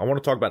in the NFL. I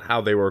want to talk about how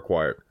they were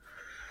acquired.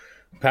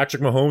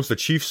 Patrick Mahomes, the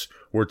Chiefs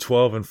were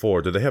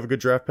 12-4. Did they have a good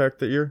draft pick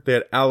that year? They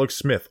had Alex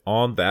Smith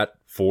on that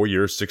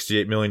 4-year,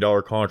 $68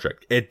 million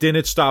contract. It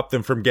didn't stop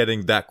them from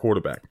getting that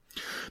quarterback.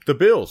 The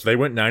Bills, they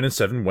went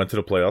 9-7, went to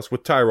the playoffs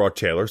with Tyrod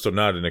Taylor, so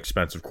not an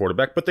expensive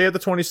quarterback, but they had the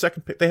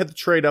 22nd pick. They had to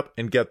trade up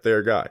and get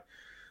their guy.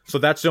 So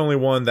that's the only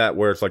one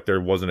where it's like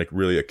there wasn't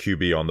really a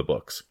QB on the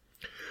books.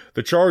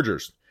 The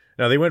Chargers,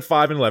 now they went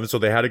 5-11, so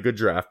they had a good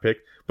draft pick,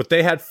 but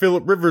they had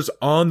Phillip Rivers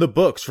on the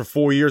books for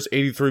 4 years,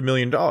 $83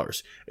 million.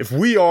 If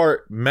we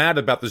are mad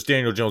about this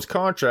Daniel Jones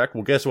contract,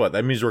 well, guess what?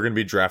 That means we're going to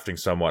be drafting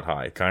somewhat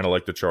high, kind of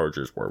like the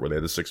Chargers were, where they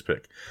had the 6th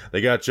pick.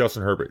 They got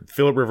Justin Herbert.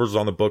 Phillip Rivers was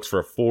on the books for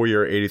a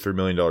 4-year, $83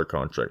 million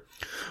contract.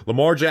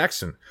 Lamar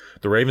Jackson,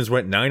 the Ravens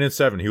went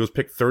 9-7. He was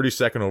picked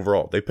 32nd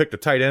overall. They picked a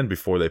tight end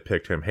before they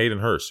picked him, Hayden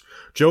Hurst.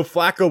 Joe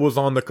Flacco was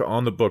on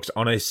the books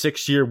on a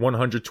 6-year,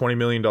 $120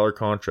 million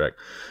contract.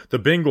 The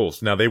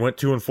Bengals, now they went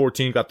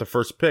 2-14, got the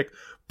first pick,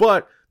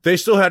 but they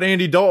still had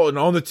Andy Dalton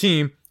on the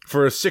team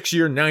for a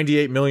 6-year,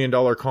 $98 million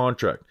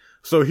contract.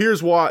 So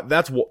here's why.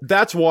 That's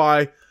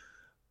why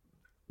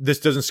this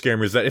doesn't scare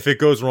me. Is that if it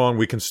goes wrong,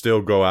 we can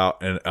still go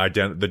out and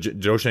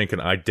Joe Schoen can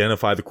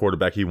identify the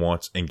quarterback he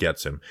wants and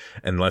gets him.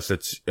 Unless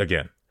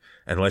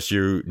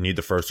you need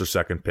the 1st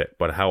or 2nd pick.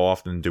 But how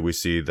often do we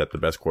see that the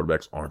best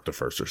quarterbacks aren't the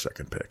 1st or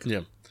 2nd pick?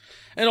 Yeah,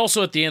 and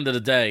also at the end of the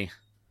day,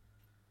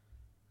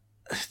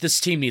 this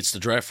team needs to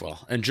draft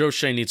well, and Joe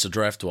Schoen needs to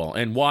draft well.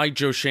 And why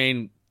Joe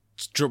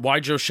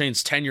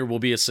Schoen's tenure will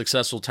be a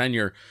successful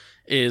tenure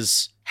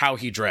is how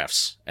he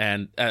drafts.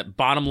 And at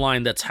bottom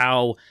line, that's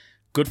how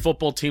good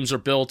football teams are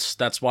built.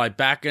 That's why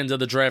back end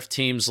of the draft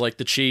teams like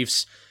the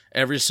Chiefs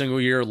every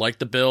single year, like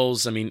the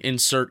Bills,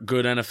 insert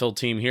good NFL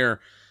team here,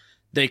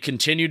 they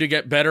continue to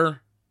get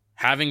better,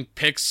 having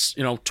picks,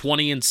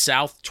 20 and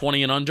south,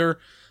 20 and under,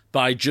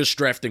 by just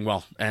drafting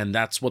well. And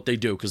that's what they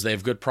do, because they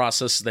have good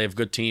process, they have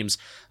good teams.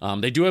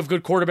 They do have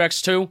good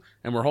quarterbacks too,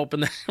 and we're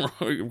hoping that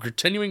we're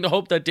continuing to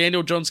hope that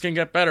Daniel Jones can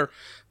get better,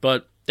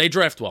 but they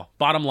draft well,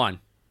 bottom line.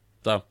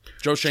 So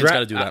Joe Schoen's got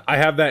to do that. I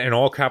have that in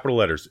all capital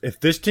letters.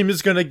 If this team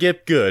is going to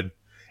get good,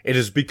 it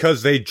is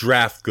because they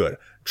draft good.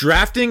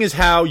 Drafting is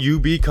how you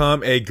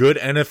become a good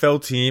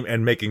NFL team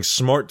and making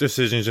smart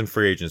decisions in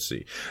free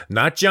agency.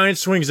 Not giant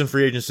swings in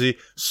free agency,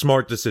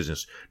 smart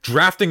decisions.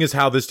 Drafting is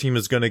how this team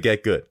is going to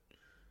get good.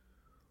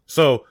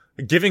 So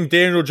giving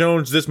Daniel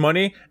Jones this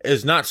money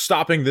is not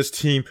stopping this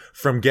team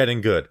from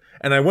getting good.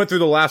 And I went through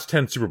the last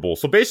 10 Super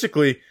Bowls. So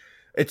basically,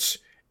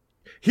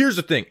 here's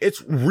the thing.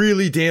 It's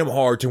really damn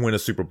hard to win a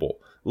Super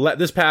Bowl.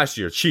 This past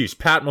year, Chiefs,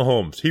 Pat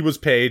Mahomes, he was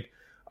paid.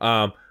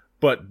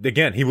 But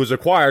again, he was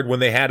acquired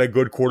when they had a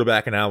good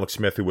quarterback in Alex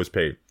Smith who was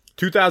paid.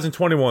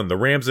 2021, the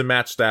Rams and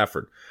Matt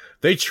Stafford.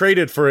 They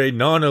traded for a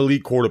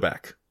non-elite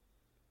quarterback.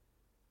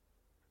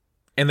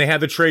 And they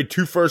had to trade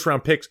 2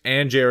 first-round picks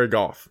and Jared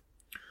Goff.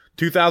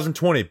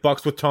 2020,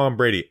 Bucks with Tom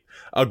Brady.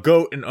 A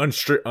GOAT in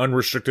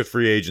unrestricted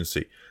free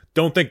agency.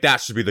 Don't think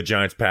that should be the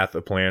Giants' path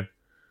of plan.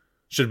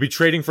 Should be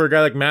trading for a guy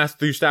like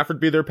Matthew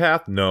Stafford be their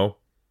path? No.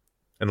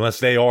 unless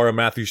they are a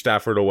Matthew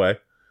Stafford away.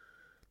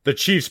 The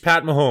Chiefs,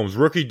 Pat Mahomes,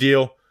 rookie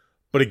deal,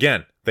 but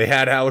again, they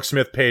had Alex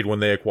Smith paid when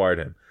they acquired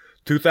him.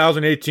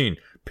 2018,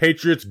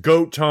 Patriots,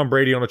 GOAT Tom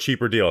Brady on a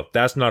cheaper deal.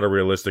 That's not a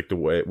realistic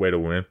way to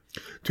win.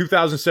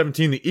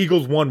 2017, the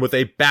Eagles won with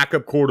a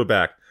backup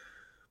quarterback,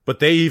 but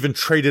they even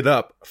traded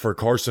up for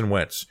Carson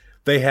Wentz.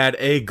 They had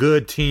a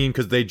good team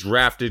because they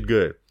drafted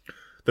good.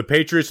 The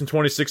Patriots in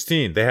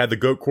 2016, they had the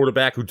GOAT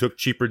quarterback who took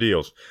cheaper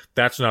deals.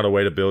 That's not a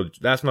way to build.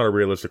 That's not a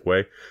realistic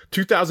way.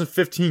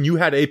 2015, you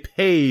had a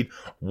paid,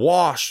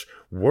 washed,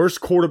 worst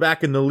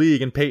quarterback in the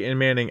league in Peyton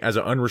Manning as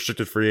an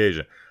unrestricted free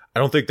agent. I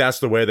don't think that's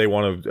the way they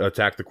want to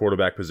attack the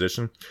quarterback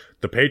position.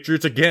 The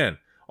Patriots, again,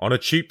 on a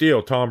cheap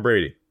deal, Tom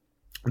Brady.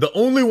 The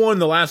only one in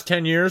the last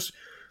 10 years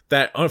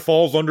that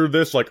falls under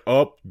this, like,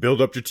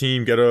 build up your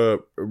team, get a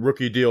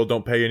rookie deal,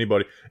 don't pay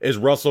anybody, is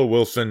Russell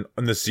Wilson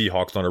and the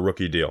Seahawks on a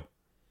rookie deal.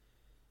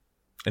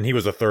 And he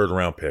was a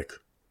 3rd-round pick.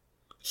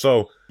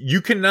 So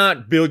you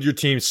cannot build your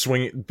team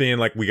being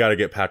like, we got to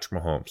get Patrick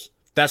Mahomes.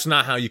 That's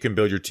not how you can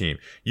build your team.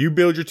 You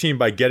build your team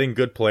by getting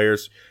good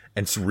players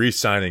and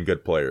re-signing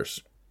good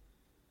players.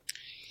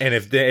 And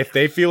if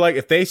they feel like,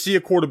 if they see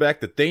a quarterback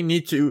that they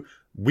need to,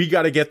 we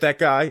got to get that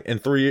guy in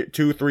 3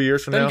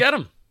 years from now. Then get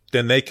him.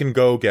 Then they can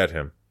go get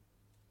him.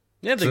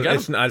 Yeah, they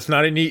get him.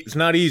 It's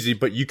not easy,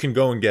 but you can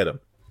go and get him.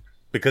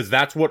 Because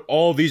that's what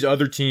all these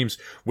other teams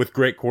with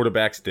great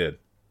quarterbacks did.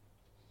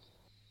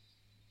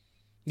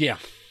 Yeah.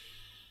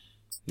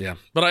 Yeah.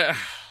 But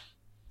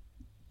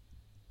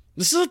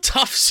this is a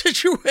tough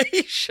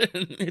situation.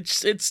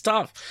 It's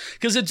tough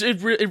because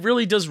it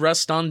really does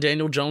rest on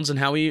Daniel Jones and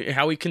how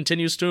he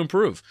continues to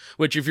improve.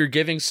 Which, if you're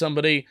giving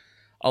somebody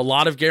a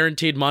lot of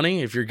guaranteed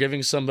money, if you're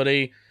giving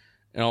somebody,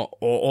 you know,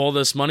 all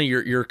this money,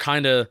 you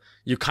kind of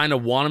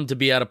want him to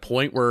be at a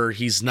point where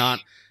he's not.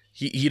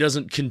 He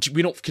doesn't.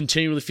 We don't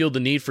continually feel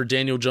the need for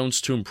Daniel Jones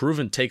to improve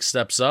and take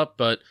steps up,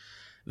 but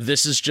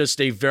this is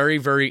just a very,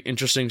 very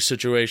interesting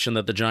situation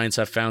that the Giants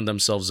have found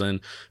themselves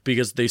in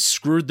because they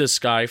screwed this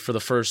guy for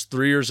the first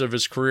 3 years of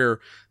his career.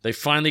 They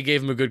finally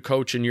gave him a good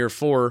coach in year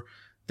 4,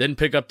 didn't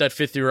pick up that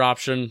 5th-year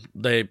option.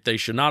 They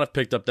should not have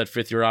picked up that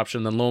 5th-year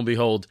option. Then lo and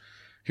behold,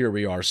 here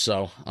we are.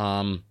 So,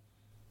 man,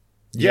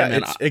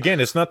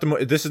 it's not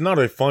this is not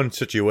a fun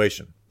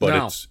situation, but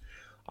no.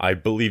 I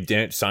believe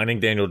signing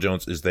Daniel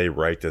Jones is the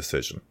right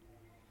decision.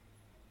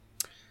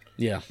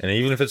 Yeah. And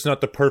even if it's not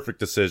the perfect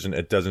decision,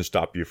 it doesn't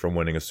stop you from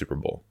winning a Super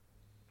Bowl.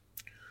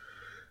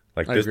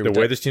 Like the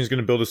way this team's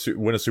going to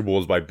win a Super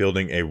Bowl is by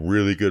building a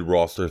really good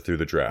roster through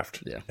the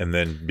draft. Yeah. And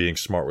then being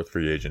smart with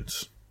free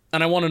agents.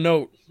 And I want to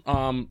note,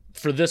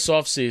 for this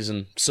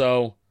offseason,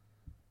 so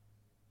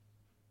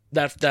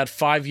that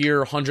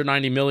 5-year,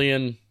 $190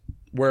 million,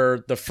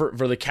 where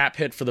for the cap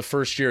hit for the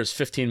first year is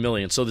 $15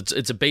 million. So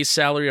it's a base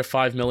salary of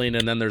 $5 million,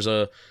 and then there's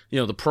the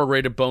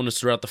prorated bonus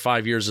throughout the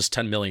 5 years is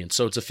 $10 million.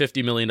 So it's a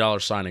 $50 million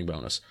signing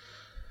bonus.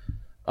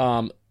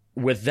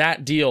 With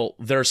that deal,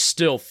 there's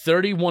still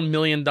 $31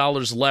 million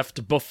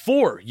left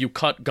before you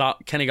cut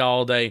Kenny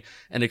Golladay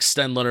and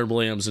extend Leonard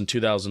Williams in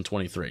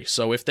 2023.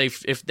 So if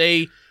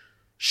they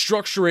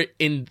structure it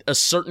in a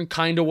certain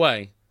kind of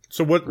way.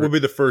 So what will be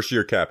the first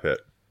year cap hit?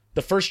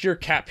 The first year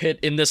cap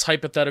hit in this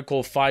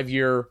hypothetical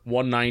 5-year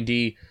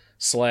 190 /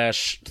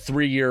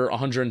 3-year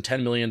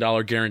 $110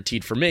 million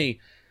guaranteed for me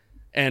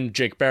and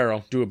Jake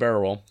Barrow, do a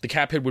barrel roll. The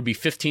cap hit would be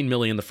 $15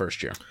 million the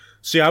first year.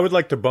 See, I would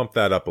like to bump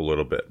that up a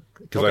little bit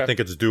because I think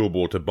it's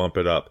doable to bump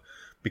it up.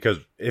 Because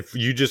if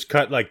you just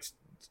cut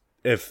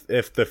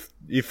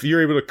if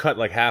you're able to cut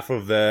like half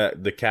of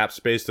the cap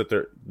space that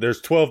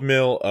there's 12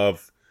 mil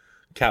of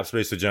cap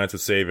space the Giants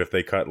would save if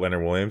they cut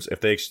Leonard Williams.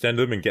 If they extend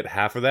them and get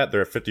half of that,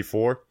 they're at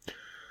 54.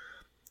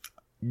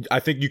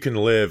 I think you can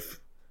live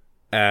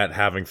at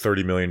having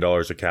 $30 million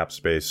of cap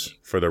space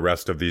for the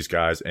rest of these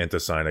guys and to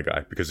sign a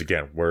guy. Because,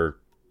 again,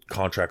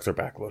 contracts are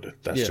backloaded.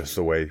 That's just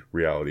the way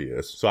reality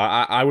is. So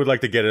I would like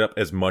to get it up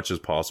as much as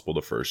possible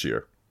the first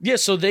year. Yeah,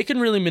 so they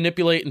can really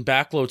manipulate and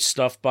backload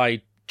stuff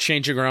by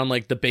changing around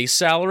like the base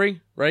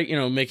salary, right? You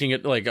know, making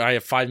it like I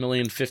have $5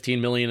 million,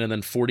 $15 million, and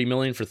then $40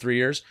 million for 3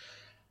 years.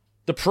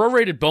 The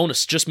prorated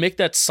bonus, just make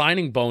that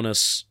signing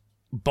bonus,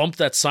 bump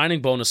that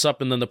signing bonus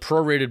up, and then the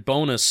prorated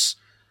bonus,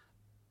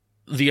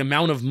 the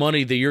amount of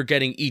money that you're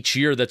getting each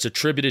year that's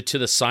attributed to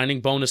the signing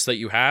bonus that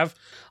you have,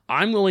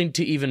 I'm willing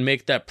to even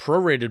make that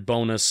prorated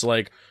bonus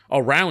like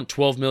around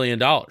 $12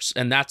 million.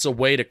 And that's a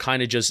way to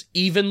kind of just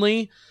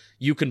evenly,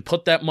 you can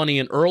put that money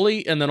in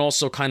early and then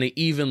also kind of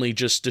evenly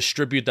just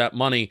distribute that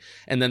money.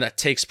 And then that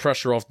takes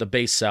pressure off the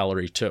base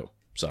salary too.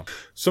 So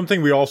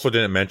something we also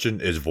didn't mention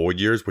is void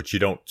years, which you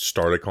don't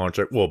start a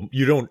contract. Well,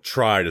 you don't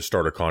try to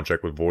start a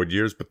contract with void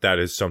years, but that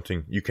is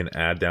something you can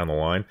add down the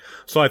line.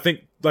 So I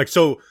think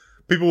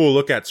people will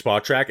look at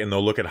Spot Track and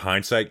they'll look at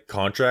hindsight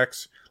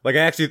contracts. Like I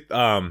actually,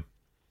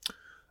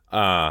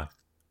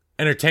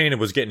 Entertainment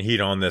was getting heat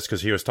on this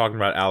because he was talking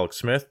about Alex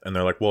Smith and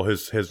they're like, well,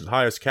 his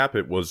highest cap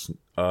hit was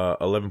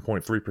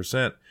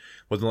 11.3%.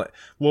 Wasn't like,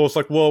 well, it's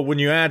like, well, when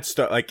you add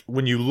stuff, like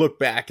when you look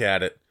back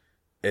at it,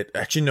 it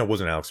actually, no, it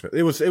wasn't Alex Smith.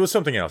 It was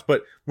something else.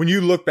 But when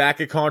you look back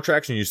at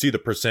contracts and you see the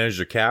percentage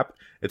of cap,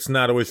 it's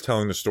not always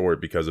telling the story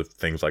because of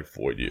things like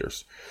void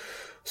years.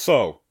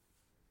 So,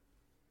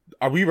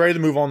 are we ready to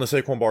move on to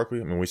Saquon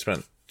Barkley? I mean,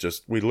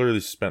 we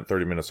literally spent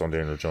 30 minutes on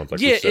Daniel Jones. Like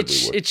we said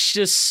we would.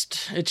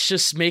 It's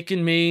just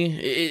making me.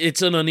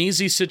 It's an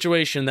uneasy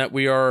situation that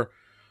we are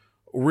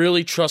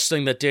really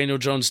trusting that Daniel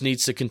Jones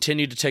needs to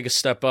continue to take a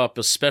step up,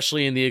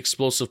 especially in the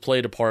explosive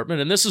play department.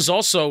 And this is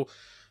also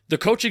the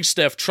coaching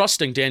staff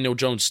trusting Daniel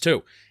Jones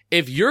too.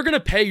 If you're going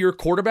to pay your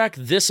quarterback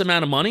this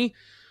amount of money,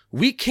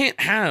 we can't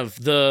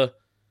have the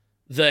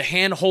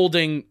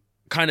hand-holding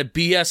kind of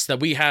BS that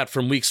we had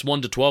from weeks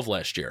 1 to 12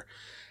 last year.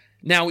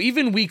 Now,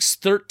 even weeks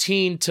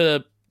 13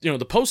 to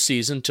the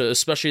postseason, to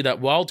especially that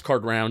wild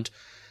card round,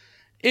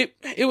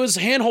 it was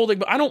hand-holding,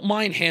 but I don't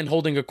mind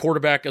hand-holding a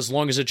quarterback as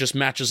long as it just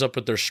matches up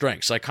with their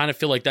strengths. I kind of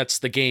feel like that's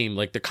the game.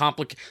 Like the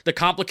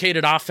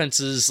complicated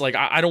offenses, like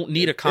I don't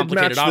need a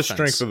complicated offense. It matches the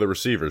strength of the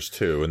receivers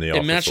too in the offensive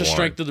line. It matches the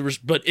strength of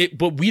the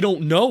but we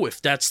don't know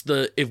if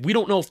we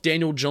don't know if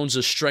Daniel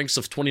Jones' strengths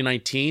of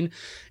 2019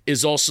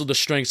 is also the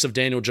strengths of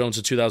Daniel Jones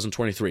of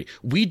 2023.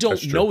 We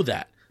don't know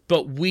that,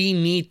 but we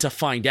need to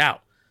find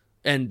out.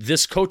 And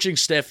this coaching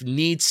staff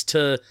needs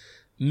to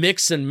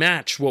mix and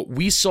match what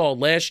we saw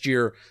last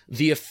year,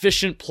 the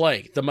efficient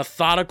play, the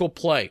methodical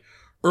play,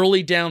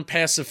 early down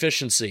pass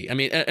efficiency. I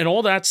mean, and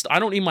all that. I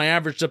don't need my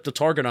average depth to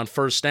target on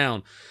first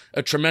down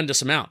a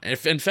tremendous amount.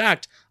 If in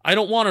fact, I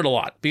don't want it a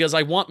lot because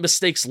I want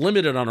mistakes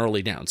limited on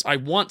early downs. I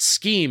want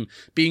scheme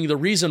being the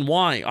reason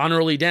why on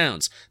early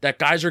downs that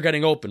guys are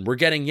getting open. We're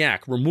getting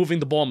yak. We're moving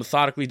the ball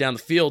methodically down the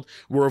field.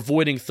 We're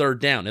avoiding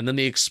third down. And then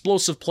the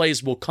explosive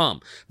plays will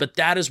come. But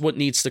that is what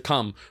needs to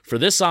come for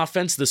this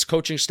offense, this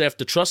coaching staff,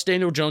 to trust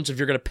Daniel Jones if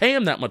you're going to pay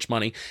him that much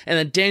money. And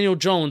then Daniel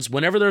Jones,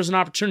 whenever there's an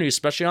opportunity,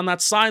 especially on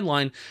that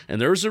sideline,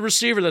 and there's a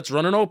receiver that's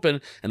running open,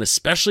 and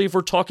especially if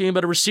we're talking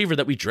about a receiver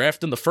that we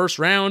draft in the first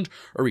round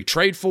or we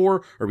trade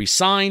for or we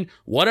sign,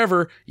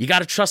 whatever, you got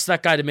to trust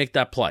that guy to make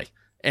that play.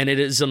 And it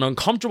is an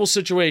uncomfortable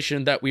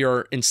situation that we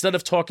are, instead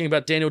of talking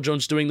about Daniel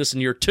Jones doing this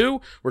in year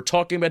 2, we're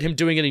talking about him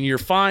doing it in year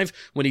 5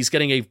 when he's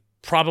getting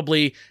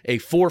probably a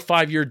 4 or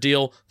 5 year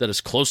deal that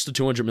is close to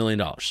 $200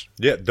 million.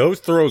 Yeah,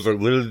 those throws are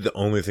literally the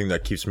only thing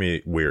that keeps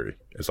me weary.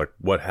 It's like,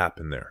 what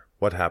happened there?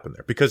 What happened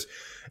there? Because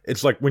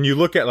it's like when you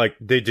look at like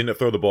they didn't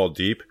throw the ball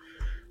deep,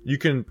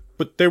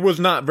 but there was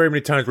not very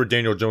many times where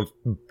Daniel Jones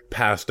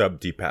passed up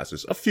deep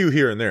passes. A few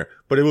here and there.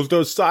 But it was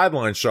those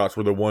sideline shots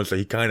were the ones that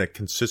he kind of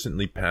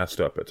consistently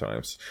passed up at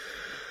times.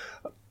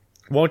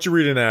 Why don't you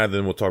read an ad,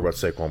 then we'll talk about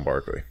Saquon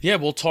Barkley. Yeah,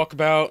 we'll talk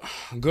about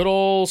good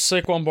old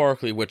Saquon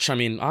Barkley, which, I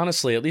mean,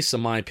 honestly, at least in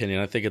my opinion,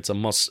 I think it's a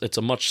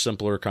much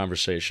simpler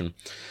conversation.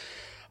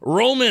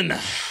 Roman,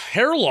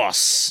 hair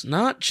loss,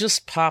 not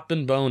just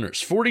poppin'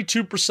 boners.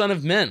 42%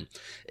 of men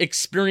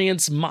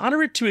experience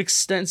moderate to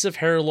extensive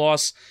hair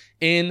loss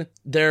in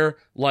their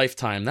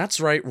lifetime. That's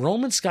right,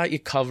 Roman's got you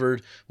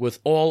covered with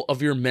all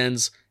of your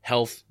men's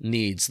health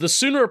needs. The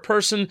sooner a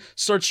person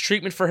starts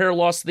treatment for hair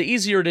loss, the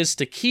easier it is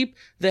to keep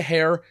the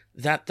hair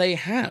that they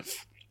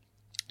have.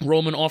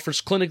 Roman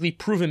offers clinically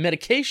proven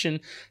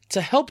medication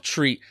to help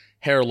treat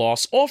hair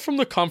loss, all from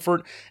the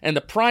comfort and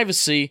the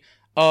privacy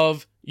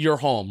of your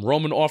home.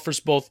 Roman offers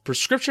both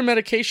prescription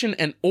medication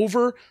and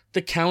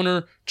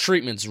over-the-counter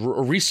treatments.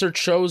 Research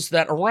shows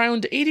that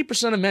around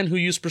 80% of men who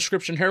use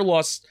prescription hair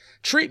loss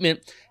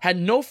treatment had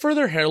no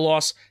further hair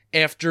loss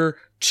after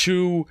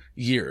 2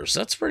 years.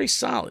 That's pretty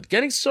solid.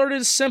 Getting started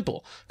is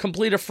simple.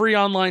 Complete a free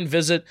online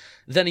visit,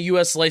 then a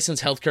U.S.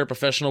 licensed healthcare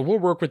professional will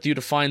work with you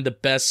to find the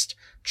best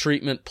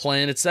treatment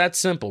plan. It's that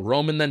simple.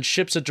 Roman then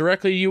ships it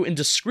directly to you in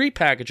discreet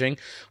packaging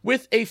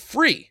with a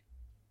free,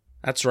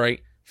 that's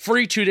right,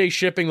 free 2-day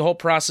shipping. The whole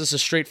process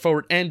is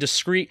straightforward and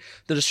discreet.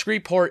 The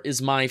discreet part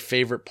is my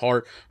favorite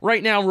part.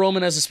 Right now,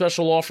 Roman has a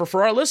special offer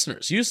for our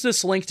listeners. Use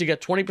this link to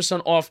get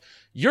 20% off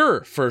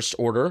your first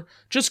order.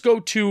 Just go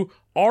to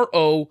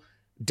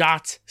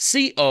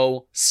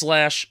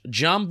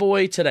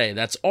ro.co/JohnBoy today.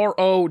 That's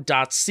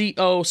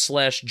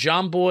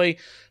ro.co/JohnBoy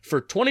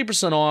for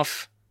 20%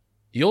 off.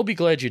 You'll be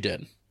glad you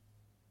did.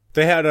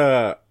 They had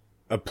a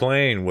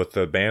plane with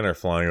a banner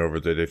flying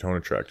over the Daytona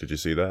track. Did you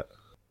see that?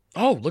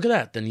 Oh, look at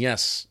that. Then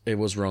yes, it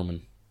was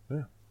Roman.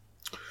 Yeah.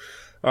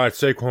 All right,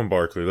 Saquon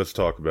Barkley, let's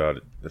talk about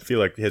it. I feel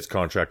like his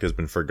contract has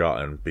been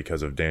forgotten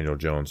because of Daniel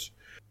Jones.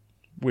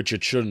 Which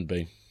it shouldn't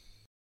be.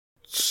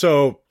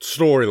 So,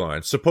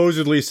 storyline.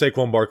 Supposedly,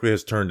 Saquon Barkley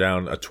has turned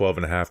down a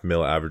 $12.5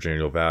 million average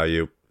annual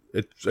value.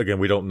 Again,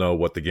 we don't know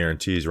what the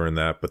guarantees are in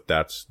that, but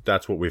that's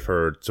what we've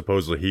heard.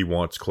 Supposedly, he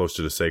wants close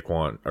to the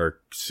Saquon or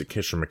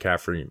Christian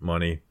McCaffrey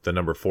money. The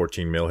number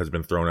 14 mil has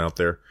been thrown out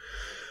there.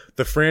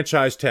 The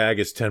franchise tag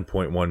is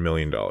 $10.1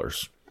 million.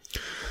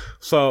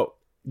 So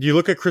you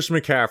look at Christian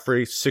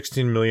McCaffrey,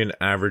 $16 million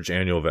average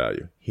annual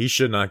value. He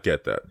should not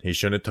get that. He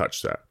shouldn't have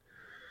touched that.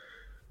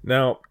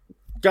 Now,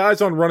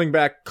 guys on running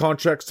back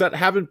contracts that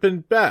haven't been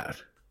bad.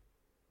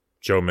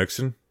 Joe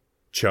Mixon,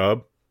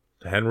 Chubb,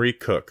 Henry,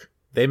 Cook.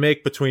 They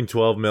make between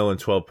 12 mil and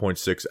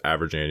 12.6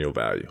 average annual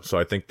value. So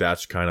I think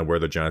that's kind of where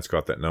the Giants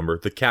got that number.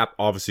 The cap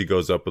obviously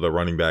goes up, but the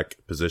running back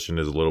position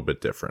is a little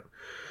bit different.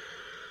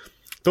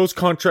 Those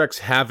contracts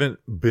haven't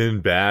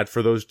been bad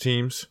for those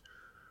teams.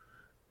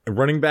 A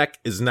running back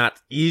is not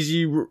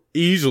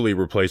easily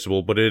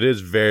replaceable, but it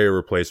is very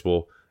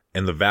replaceable,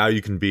 and the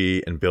value can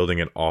be in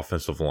building an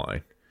offensive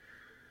line.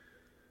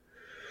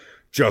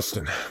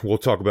 Justin, we'll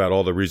talk about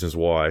all the reasons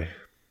why.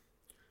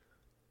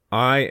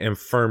 I am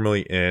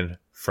firmly in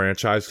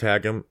franchise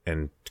tag him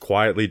and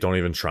quietly don't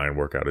even try and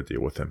work out a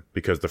deal with him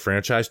because the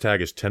franchise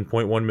tag is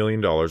 $10.1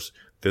 million.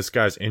 This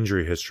guy's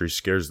injury history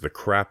scares the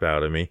crap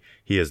out of me.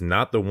 He is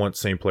not the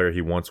same player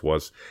he once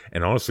was.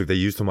 And honestly, they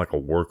used him like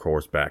a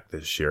workhorse back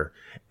this year.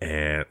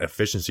 And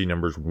efficiency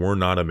numbers were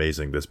not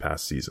amazing this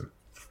past season.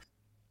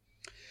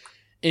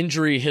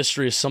 Injury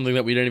history is something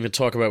that we didn't even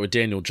talk about with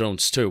Daniel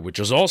Jones, too, which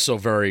is also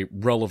very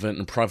relevant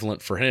and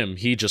prevalent for him.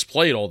 He just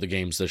played all the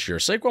games this year.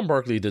 Saquon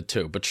Barkley did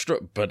too,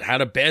 but had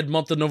a bad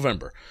month of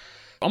November.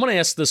 I'm going to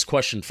ask this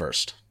question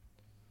first.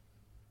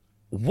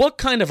 What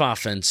kind of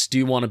offense do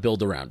you want to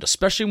build around,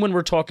 especially when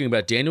we're talking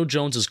about Daniel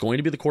Jones is going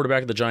to be the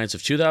quarterback of the Giants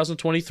of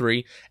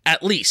 2023,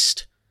 at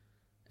least,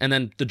 and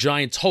then the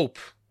Giants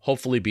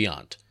hopefully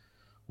beyond?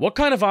 What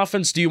kind of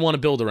offense do you want to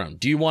build around?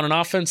 Do you want an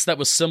offense that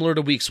was similar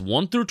to weeks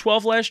 1 through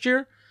 12 last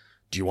year?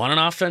 Do you want an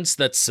offense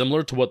that's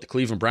similar to what the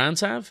Cleveland Browns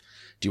have?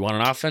 Do you want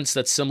an offense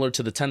that's similar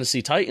to the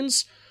Tennessee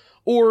Titans?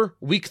 Or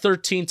week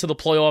 13 to the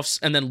playoffs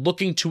and then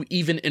looking to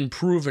even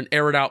improve and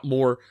air it out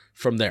more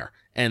from there?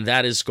 And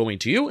that is going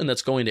to you, and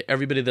that's going to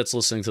everybody that's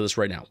listening to this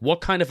right now. What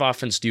kind of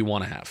offense do you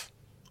want to have?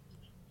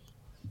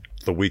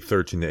 The week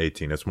 13 to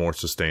 18. It's more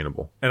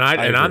sustainable. And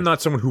I'm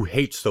not someone who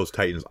hates those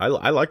Titans. I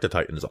like the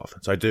Titans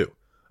offense. I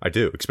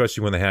do,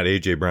 especially when they had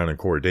A.J. Brown and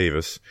Corey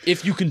Davis.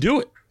 If you can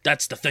do it.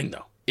 That's the thing,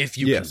 though. If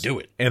you can do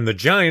it. And the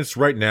Giants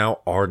right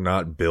now are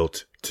not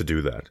built to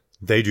do that.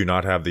 They do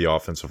not have the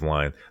offensive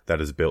line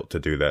that is built to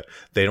do that.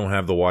 They don't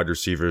have the wide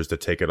receivers to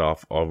take it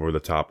off over the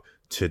top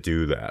to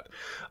do that.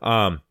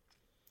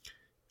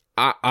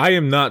 I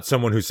am not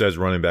someone who says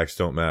running backs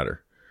don't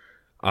matter.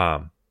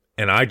 And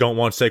I don't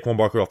want Saquon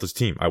Barkley off this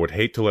team. I would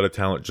hate to let a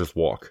talent just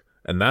walk.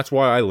 And that's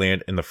why I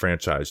land in the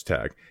franchise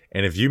tag.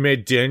 And if you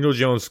made Daniel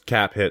Jones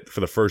cap hit for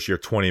the first year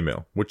 20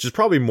 mil, which is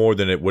probably more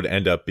than it would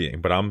end up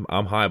being, but I'm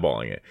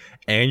highballing it,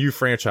 and you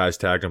franchise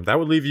tagged him, that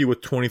would leave you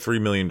with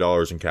 $23 million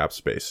in cap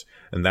space.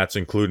 And that's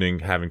including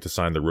having to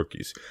sign the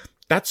rookies.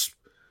 That's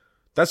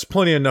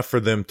plenty enough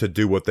for them to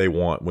do what they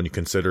want when you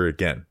consider,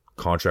 again,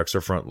 contracts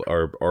are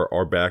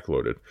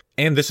backloaded.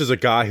 And this is a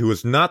guy who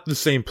is not the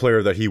same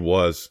player that he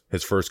was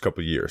his first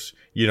couple of years.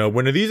 You know,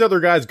 when these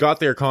other guys got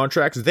their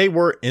contracts, they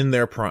were in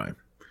their prime.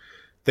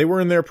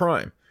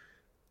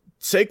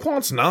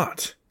 Saquon's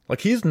not.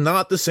 Like, he's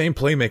not the same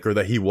playmaker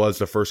that he was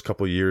the first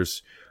couple of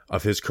years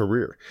of his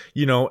career.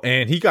 You know,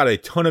 and he got a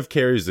ton of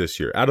carries this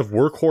year. Out of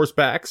workhorse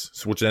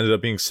backs, which ended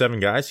up being 7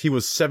 guys, he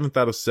was 7th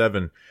out of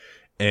 7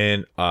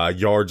 in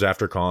yards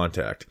after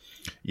contact.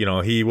 You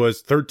know, he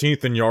was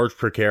 13th in yards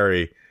per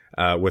carry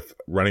with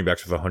running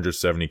backs with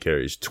 170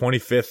 carries.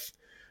 25th,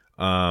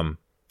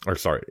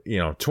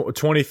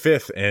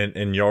 25th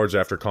in yards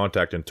after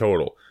contact in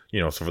total. You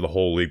know, so for the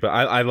whole league. But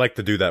I like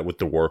to do that with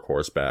the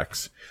workhorse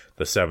backs,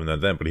 the 7 of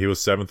them. But he was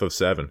 7th of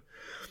 7.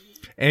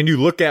 And you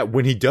look at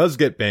when he does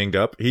get banged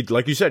up, he,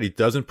 like you said, he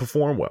doesn't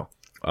perform well.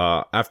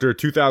 After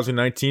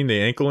 2019,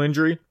 the ankle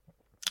injury,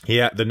 he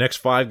had the next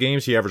 5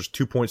 games, he averaged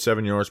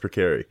 2.7 yards per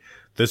carry.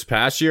 This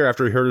past year,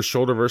 after he hurt his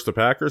shoulder versus the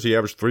Packers, he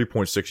averaged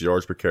 3.6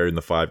 yards per carry in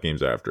the 5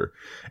 games after.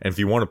 And if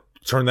you want to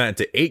turn that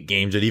into 8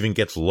 games, it even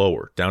gets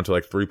lower, down to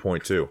like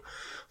 3.2.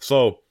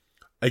 So,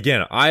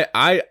 again,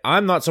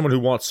 I'm not someone who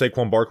wants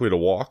Saquon Barkley to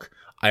walk.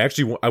 I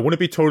wouldn't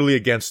be totally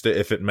against it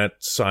if it meant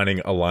signing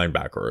a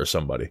linebacker or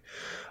somebody.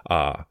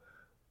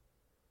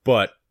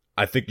 But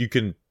I think you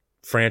can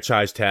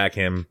franchise tag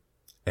him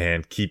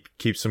and keep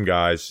some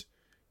guys,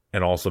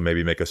 and also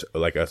maybe make a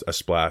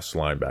splash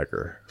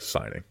linebacker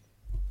signing.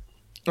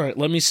 All right,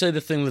 let me say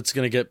the thing that's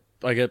going to get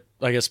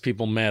I guess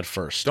people mad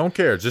first. Don't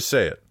care, just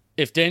say it.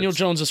 If Daniel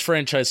Jones is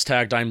franchise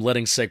tagged, I'm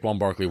letting Saquon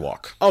Barkley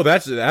walk. Oh,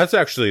 that's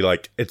actually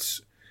like it's.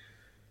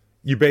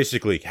 You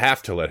basically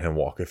have to let him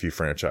walk if you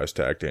franchise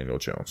tag Daniel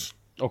Jones.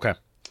 Okay.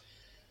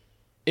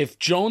 If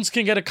Jones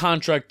can get a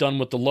contract done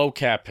with the low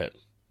cap hit,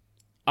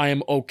 I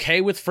am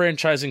okay with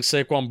franchising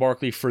Saquon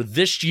Barkley for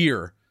this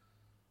year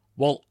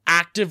while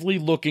actively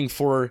looking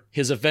for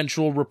his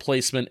eventual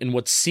replacement in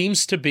what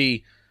seems to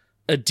be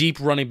a deep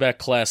running back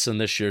class in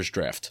this year's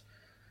draft.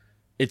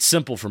 It's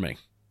simple for me.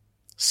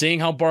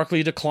 Seeing how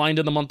Barkley declined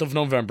in the month of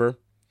November,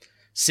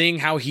 seeing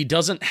how he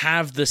doesn't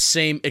have the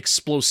same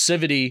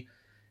explosivity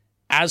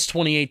as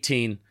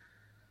 2018,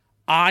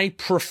 I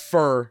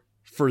prefer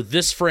for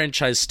this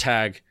franchise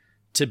tag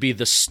to be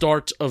the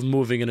start of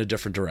moving in a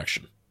different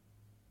direction.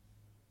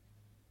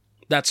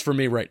 That's for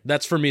me, right?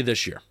 That's for me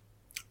this year.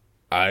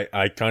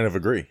 I kind of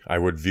agree. I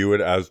would view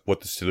it as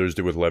what the Steelers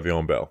did with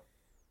Le'Veon Bell.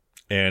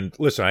 And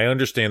listen, I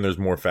understand there's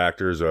more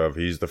factors of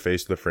he's the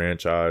face of the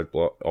franchise,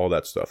 blah, all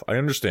that stuff. I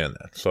understand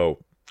that.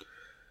 So,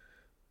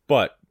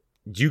 but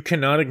you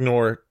cannot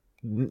ignore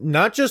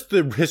not just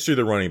the history of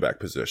the running back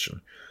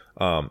position.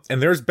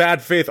 And there's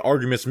bad faith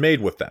arguments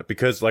made with that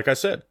because, like I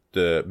said,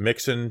 the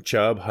Mixon,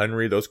 Chubb,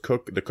 Henry, the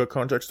Cook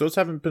contracts, those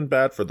haven't been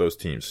bad for those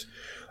teams.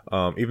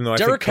 Even though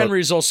Derrick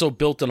Henry's also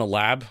built in a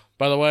lab,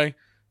 by the way.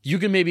 You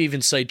can maybe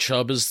even say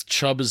Chubb is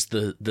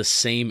the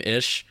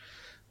same-ish,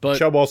 but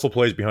Chubb also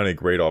plays behind a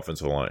great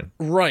offensive line.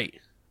 Right.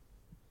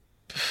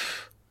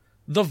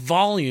 The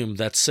volume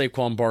that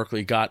Saquon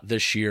Barkley got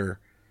this year,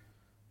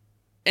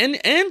 and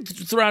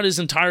throughout his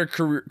entire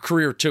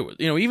career too.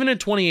 Even in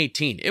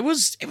 2018, it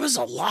was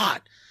a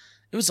lot.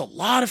 It was a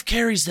lot of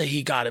carries that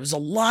he got. It was a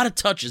lot of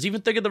touches. Even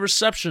think of the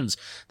receptions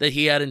that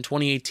he had in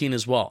 2018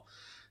 as well.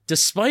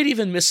 Despite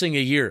even missing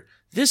a year,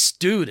 this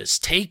dude has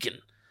taken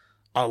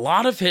a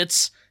lot of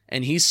hits,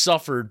 and he's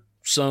suffered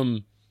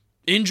some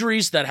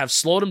injuries that have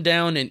slowed him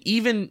down, and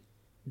even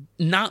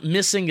not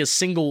missing a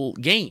single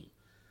game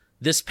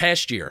this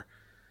past year.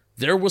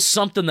 There was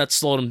something that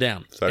slowed him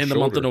down in the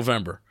month of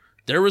November.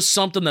 There was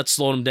something that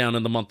slowed him down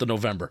in the month of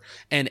November.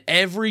 And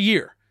every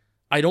year,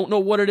 I don't know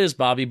what it is,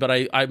 Bobby, but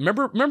I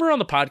remember on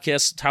the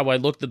podcast how I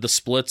looked at the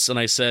splits and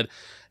I said,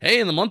 hey,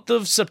 in the month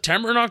of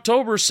September and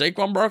October,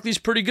 Saquon Barkley's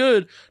pretty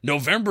good.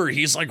 November,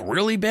 he's like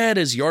really bad.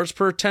 His yards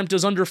per attempt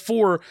is under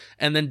 4.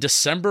 And then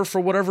December, for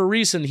whatever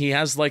reason, he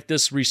has like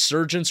this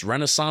resurgence,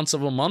 renaissance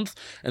of a month.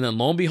 And then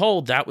lo and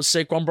behold, that was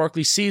Saquon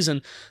Barkley's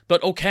season.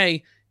 But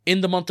okay, in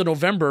the month of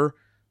November,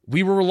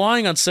 we were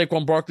relying on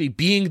Saquon Barkley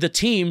being the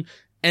team,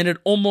 and it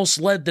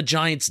almost led the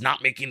Giants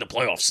not making the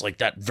playoffs, like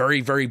that very,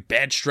 very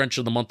bad stretch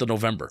of the month of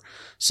November.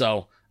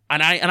 So,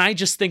 and I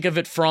just think of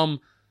it from,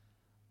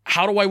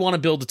 how do I want to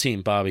build a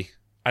team, Bobby?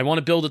 I want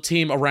to build a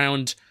team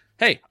around,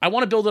 I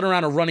want to build it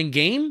around a running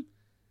game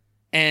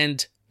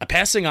and a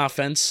passing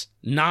offense,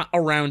 not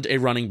around a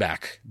running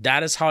back.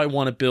 That is how I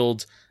want to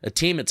build a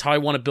team. It's how I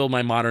want to build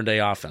my modern day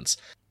offense.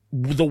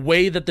 The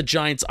way that the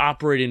Giants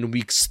operate in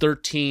weeks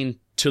 13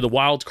 to the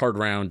wild card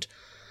round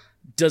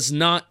does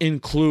not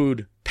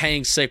include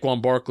paying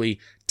Saquon Barkley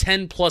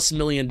 $10+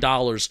 million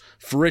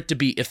for it to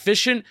be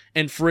efficient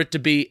and for it to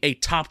be a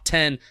top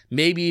 10,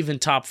 maybe even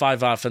top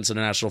 5 offense in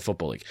the National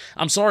Football League.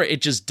 I'm sorry, it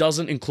just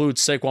doesn't include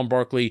Saquon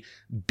Barkley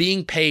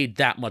being paid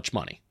that much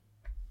money.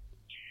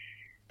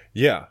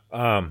 Yeah,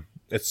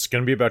 it's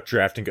going to be about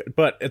drafting.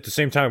 But at the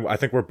same time, I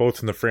think we're both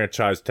in the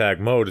franchise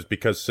tag mode is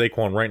because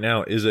Saquon right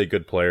now is a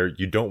good player.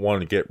 You don't want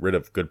to get rid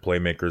of good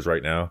playmakers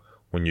right now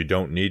when you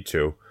don't need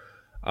to.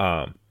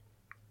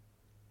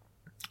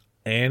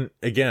 And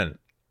again,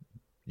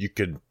 you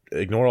could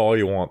ignore all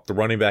you want. The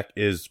running back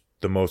is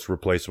the most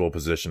replaceable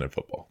position in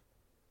football.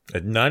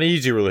 Not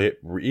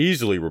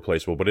easily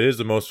replaceable, but it is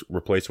the most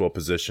replaceable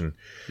position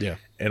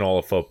in all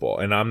of football.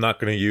 And I'm not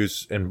going to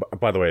use, and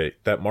by the way,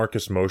 that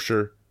Marcus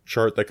Mosher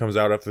chart that comes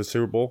out after the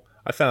Super Bowl,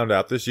 I found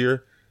out this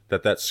year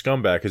that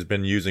scumbag has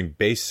been using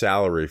base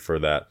salary for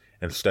that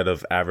instead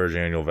of average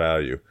annual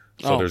value.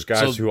 So there's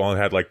guys who only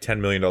had like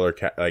 $10 million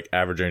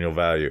average annual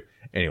value.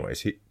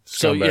 Anyways,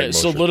 so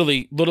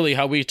literally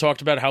how we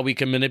talked about how we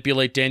can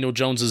manipulate Daniel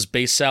Jones's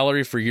base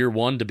salary for year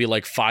 1 to be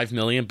like $5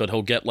 million, but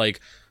he'll get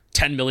like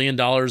 $10 million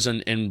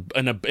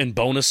in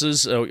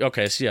bonuses.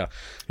 Okay, so yeah.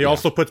 He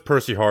also puts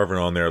Percy Harvin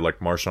on there like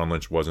Marshawn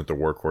Lynch wasn't the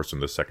workhorse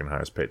and the second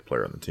highest paid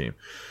player on the team.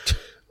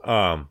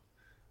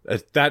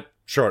 That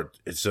chart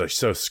is so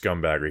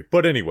scumbaggery.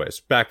 But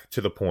anyways, back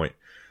to the point.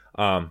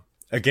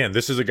 Again,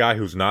 this is a guy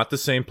who's not the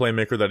same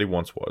playmaker that he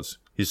once was.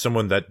 He's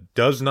someone that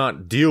does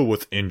not deal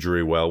with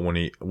injury well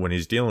when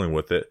he's dealing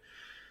with it.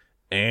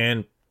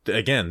 And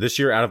again, this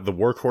year out of the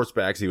workhorse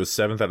backs, he was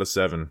 7th out of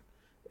 7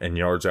 in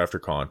yards after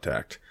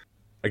contact.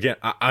 Again,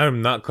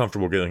 I'm not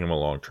comfortable getting him a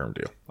long-term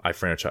deal. I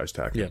franchise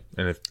tag him.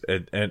 Yeah.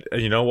 And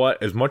you know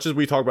what? As much as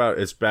we talk about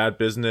it's bad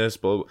business,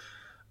 but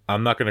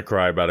I'm not going to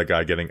cry about a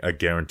guy getting a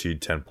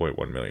guaranteed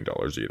 $10.1 million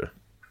either.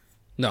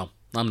 No,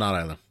 I'm not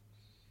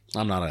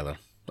either.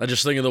 I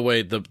just think of the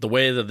way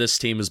that this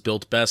team is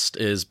built best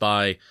is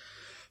by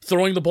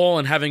throwing the ball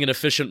and having an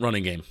efficient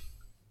running game.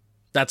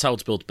 That's how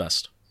it's built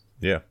best.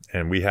 Yeah,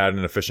 and we had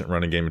an efficient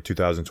running game in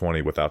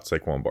 2020 without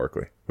Saquon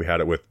Barkley. We had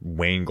it with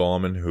Wayne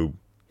Gallman, who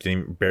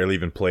barely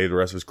even played the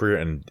rest of his career,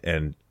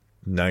 and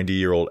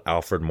 90-year-old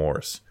Alfred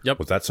Morris. Yep.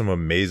 Was that some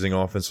amazing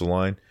offensive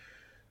line?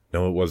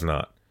 No, it was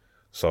not.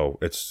 So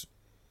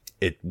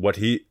what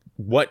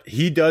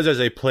he does as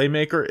a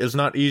playmaker is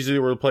not easily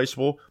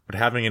replaceable, but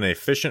having an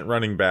efficient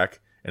running back,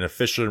 an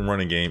efficient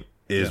running game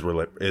is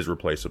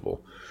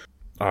replaceable.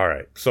 All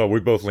right, so we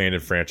both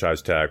landed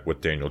franchise tag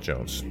with Daniel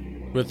Jones.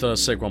 With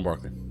Saquon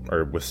Barkley.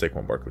 Or with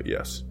Saquon Barkley,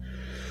 yes.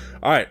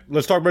 All right,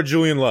 let's talk about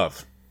Julian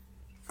Love.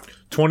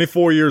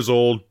 24 years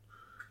old.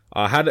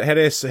 Had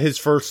his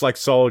first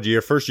solid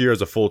year, first year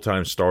as a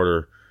full-time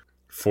starter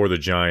for the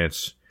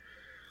Giants.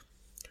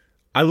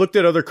 I looked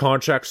at other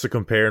contracts to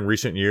compare in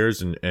recent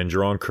years, and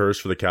Jerron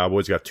Kearse for the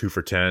Cowboys got 2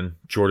 for $10.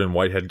 Jordan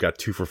Whitehead got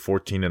 2 for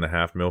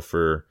 $14.5 million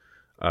for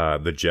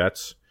the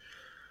Jets.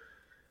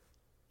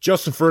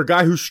 Justin, for a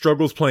guy who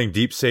struggles playing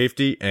deep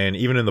safety, and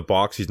even in the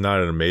box, he's not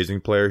an amazing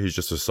player. He's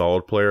just a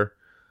solid player.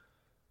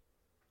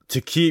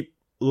 To keep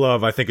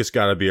Love, I think it's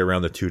got to be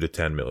around the 2 to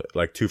 10 million,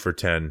 like 2 for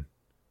 10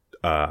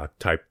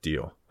 type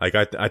deal. Like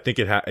I think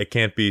it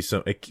can't be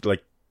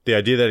like the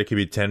idea that it could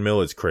be 10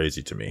 mil is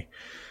crazy to me.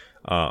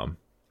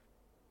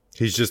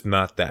 He's just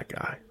not that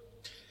guy.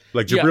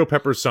 Like Jabril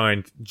Peppers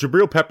signed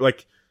Jabril Peppers.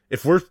 Like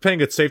if we're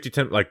paying a safety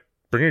 10, like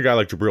bring a guy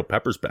like Jabril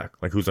Peppers back,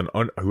 like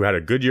who had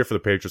a good year for the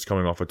Patriots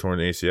coming off a torn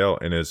ACL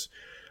and is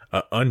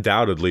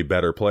undoubtedly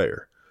better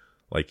player.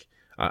 Like.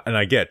 And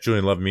I get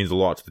Julian Love means a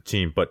lot to the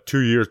team, but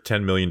 2 years,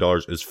 $10 million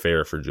is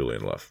fair for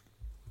Julian Love.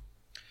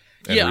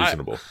 And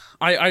reasonable.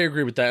 I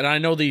agree with that. And I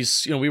know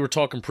these, we were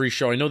talking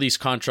pre-show. I know these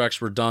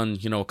contracts were done,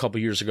 a couple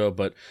years ago,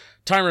 but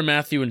Tyrann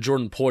Mathieu and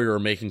Jordan Poyer are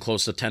making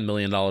close to $10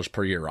 million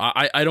per year.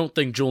 I don't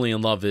think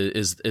Julian Love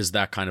is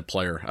that kind of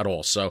player at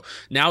all. So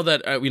now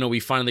that,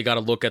 we finally got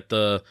to look at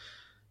the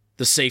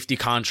safety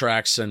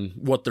contracts and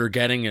what they're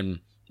getting and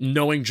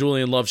knowing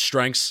Julian Love's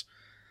strengths,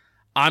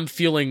 I'm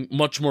feeling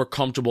much more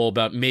comfortable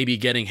about maybe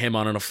getting him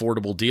on an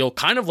affordable deal,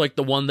 kind of like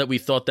the one that we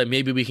thought that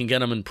maybe we can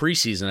get him in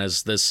preseason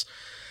as this,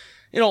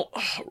 Yeah,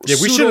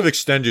 we should have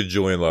extended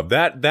Julian Love.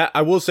 That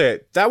I will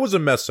say, that was a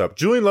mess up.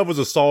 Julian Love was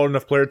a solid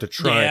enough player to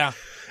try. Yeah.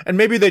 And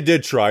maybe they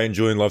did try, and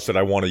Julian Love said,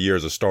 I want a year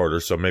as a starter,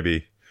 so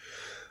maybe.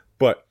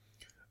 But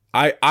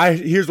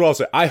here's what I'll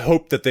say. I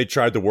hope that they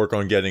tried to work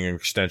on getting an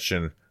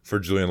extension for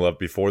Julian Love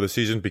before the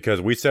season, because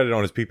we said it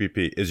on his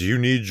PPP, is you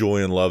need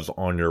Julian Love's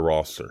on your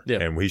roster,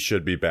 and he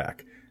should be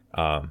back.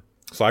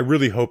 So I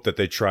really hope that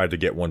they tried to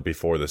get one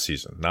before the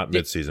season, not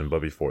mid-season, but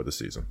before the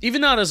season.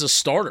 Even not as a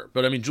starter,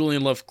 but I mean,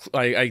 Julian Love,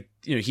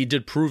 he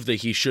did prove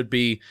that he should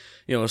be,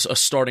 a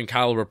starting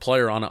caliber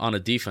player on a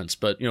defense.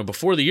 But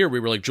before the year, we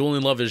were like,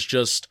 Julian Love is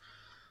just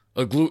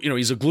a glue.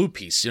 He's a glue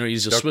piece.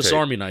 He's a Swiss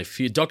Army knife.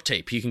 Duct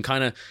tape. He can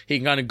kind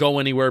of go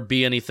anywhere,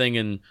 be anything,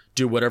 and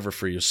do whatever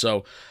for you.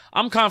 So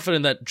I'm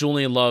confident that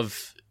Julian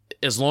Love,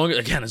 as long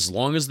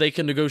as they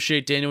can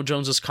negotiate Daniel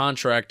Jones's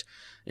contract,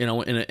 in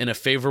a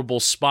favorable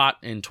spot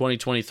in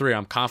 2023,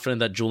 I'm confident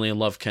that Julian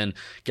Love can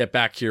get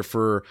back here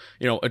for,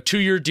 a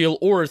 2-year deal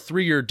or a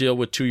 3-year deal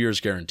with 2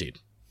 years guaranteed.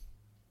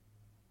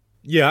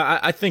 Yeah,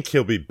 I think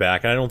he'll be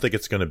back. I don't think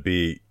it's going to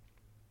be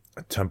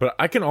a ton, but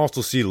I can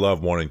also see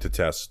Love wanting to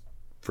test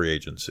free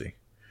agency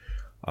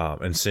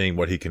and seeing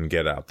what he can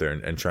get out there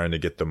and trying to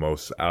get the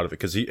most out of it,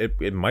 because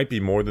it might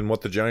be more than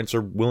what the Giants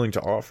are willing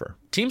to offer.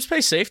 Teams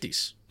pay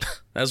safeties,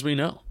 as we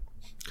know.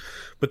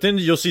 But then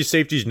you'll see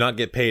safeties not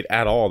get paid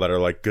at all that are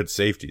like good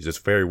safeties. It's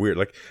very weird.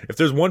 Like if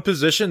there's one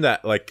position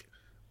that like,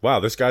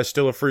 wow, this guy's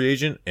still a free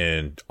agent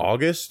in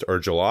August or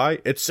July,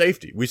 it's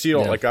safety. We see it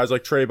all, like guys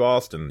like Trey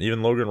Boston,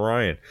 even Logan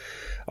Ryan.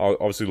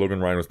 Obviously Logan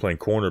Ryan was playing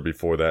corner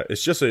before that.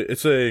 It's just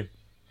a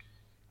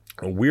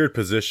weird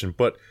position.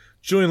 But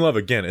Julian Love,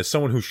 again, is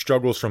someone who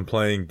struggles from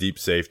playing deep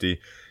safety.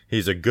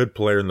 He's a good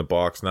player in the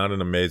box, not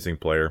an amazing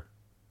player.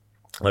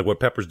 Like what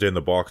Peppers did in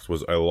the box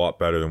was a lot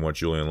better than what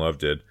Julian Love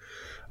did.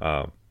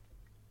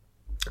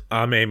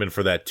 I'm aiming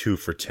for that 2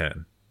 for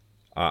 10.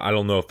 I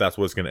don't know if that's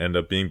what it's going to end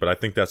up being, but I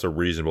think that's a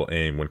reasonable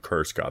aim when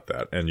Kearse got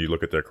that. And you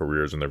look at their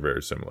careers and they're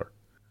very similar.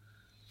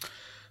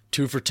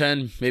 2 for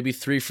 10, maybe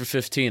 3 for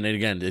 15. And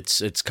again,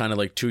 it's kind of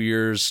like 2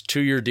 years,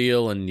 2-year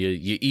deal, and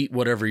you eat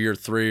whatever year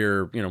 3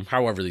 or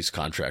however these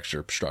contracts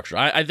are structured.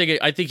 I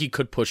think he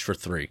could push for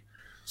 3.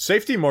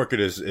 Safety market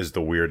is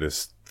the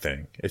weirdest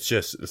thing.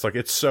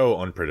 It's so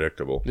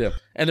unpredictable. Yeah.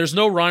 And there's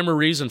no rhyme or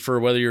reason for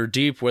whether you're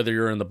deep, whether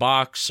you're in the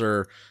box,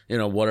 or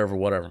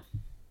whatever.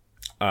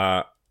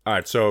 All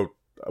right, so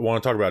I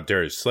want to talk about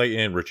Darius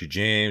Slayton, Richie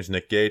James,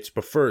 Nick Gates,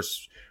 but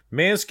first,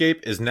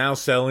 Manscaped is now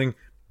selling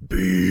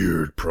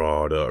beard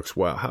products.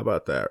 Wow, how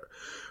about that?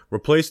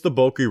 Replace the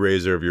bulky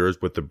razor of yours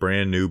with the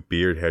brand new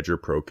Beard Hedger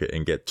Pro Kit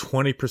and get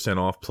 20%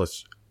 off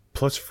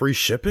plus free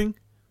shipping.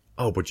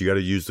 Oh, but you got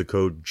to use the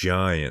code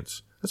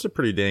GIANTS. That's a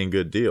pretty dang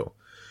good deal.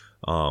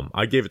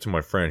 I gave it to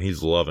my friend.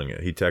 He's loving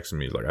it. He texted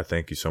me like, I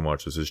thank you so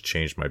much. This has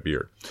changed my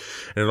beard.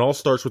 And it all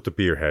starts with the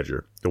Beard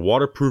Hedger. The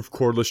waterproof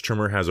cordless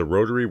trimmer has a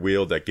rotary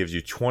wheel that gives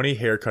you 20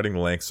 hair cutting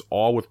lengths,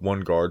 all with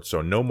one guard,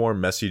 so no more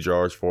messy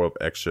jars full of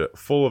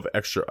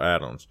extra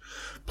add-ons.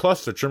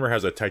 Plus, the trimmer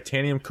has a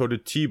titanium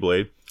coated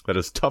T-blade that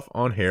is tough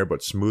on hair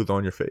but smooth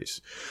on your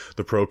face.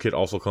 The Pro Kit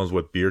also comes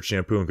with beard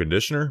shampoo and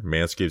conditioner,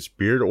 Manscaped's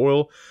beard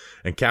oil,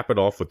 and cap it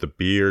off with the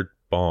Beard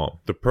Balm.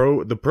 The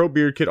Pro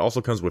Beard Kit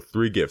also comes with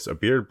 3 gifts: a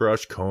beard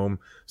brush, comb,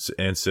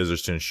 and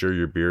scissors to ensure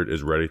your beard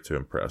is ready to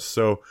impress.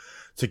 So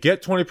to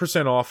get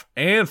 20% off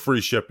and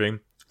free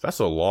shipping, that's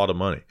a lot of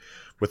money.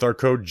 With our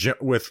code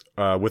GIANTS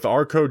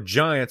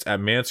at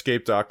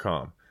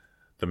manscaped.com.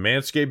 The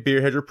Manscaped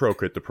Beard Hedger Pro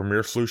Kit, the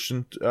premier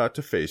solution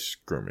to face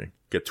grooming.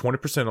 Get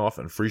 20% off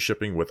and free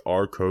shipping with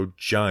our code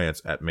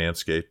GIANTS at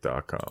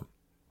manscaped.com.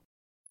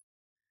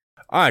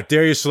 All right,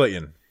 Darius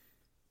Slayton.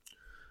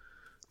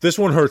 This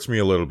one hurts me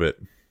a little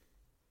bit.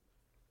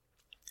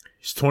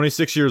 He's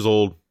 26 years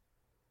old.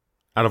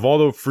 Out of all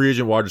the free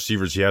agent wide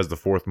receivers, he has the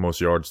 4th most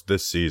yards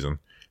this season.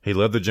 He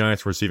led the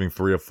Giants receiving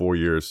 3 of 4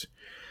 years.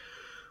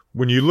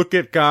 When you look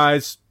at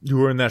guys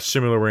who are in that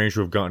similar range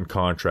who have gotten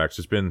contracts,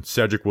 it's been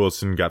Cedric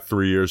Wilson, got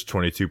 3 years,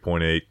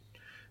 22.8.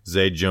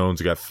 Zay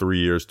Jones got 3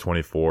 years,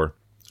 24.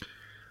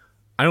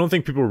 I don't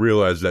think people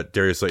realize that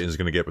Darius Slayton is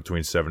going to get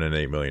between $7 and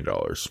 $8 million.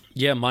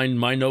 Yeah,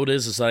 my note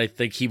is that I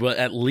think he will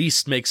at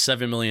least make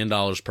 $7 million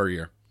per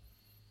year.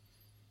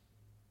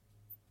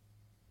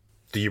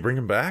 Do you bring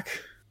him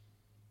back?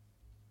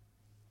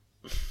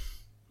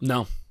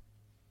 No.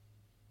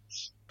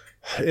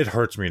 It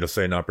hurts me to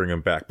say not bring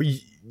him back, but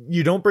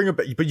you don't bring him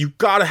back. But you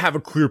got to have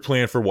a clear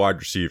plan for wide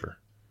receiver.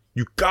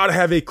 You got to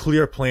have a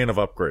clear plan of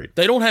upgrade.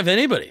 They don't have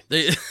anybody.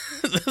 They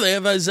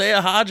have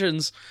Isaiah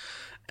Hodgins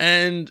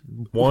and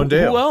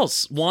Wandale. Who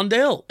else?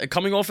 Wandale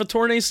coming off a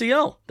torn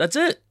ACL. That's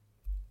it.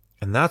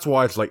 And that's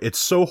why it's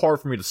so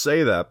hard for me to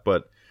say that,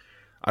 but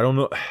I don't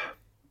know.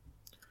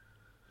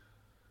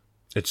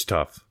 It's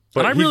tough.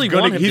 But and I really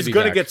want him to be he's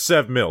going to back. get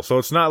 $7 million, so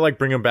it's not like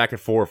bring him back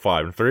at 4 or 5.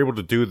 And if they're able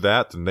to do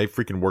that, then they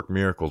freaking work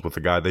miracles with the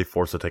guy they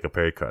forced to take a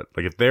pay cut.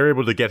 Like if they're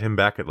able to get him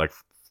back at like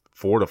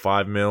 4 to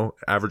 5 mil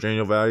average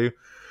annual value.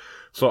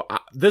 So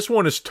this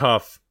one is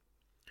tough,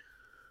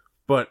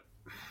 but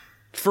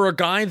for a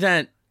guy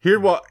that they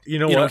wanted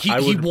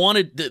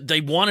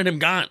him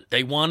gone.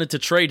 They wanted to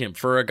trade him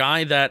for a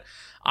guy that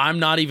I'm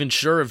not even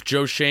sure if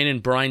Joe Schoen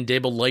and Brian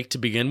Daboll like to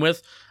begin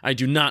with. I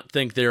do not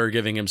think they are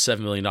giving him $7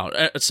 million.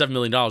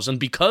 And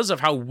because of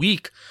how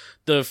weak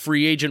the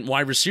free agent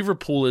wide receiver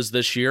pool is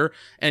this year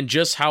and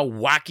just how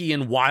wacky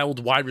and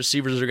wild wide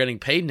receivers are getting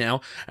paid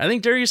now, I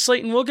think Darius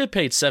Slayton will get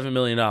paid $7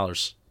 million.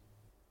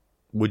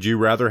 Would you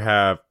rather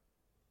have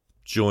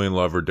Julian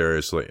Love or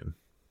Darius Slayton?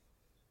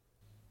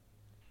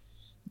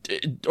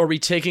 Are we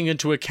taking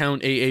into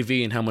account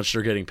AAV and how much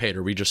they're getting paid? Or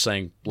are we just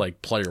saying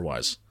like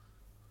player-wise?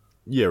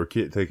 Yeah, we're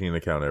taking into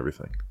account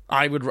everything.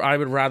 I would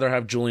rather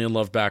have Julian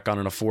Love back on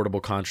an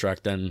affordable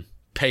contract than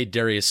pay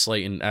Darius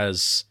Slayton pay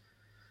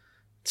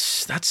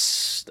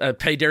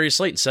Darius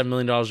Slayton $7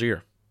 million a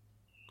year.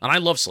 And I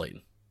love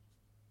Slayton.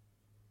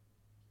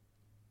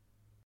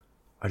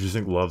 I just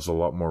think Love's a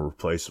lot more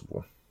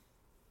replaceable.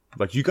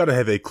 Like you got to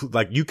have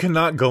you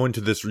cannot go into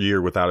this year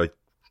without a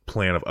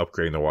plan of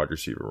upgrading the wide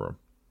receiver room.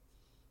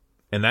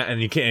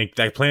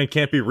 That plan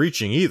can't be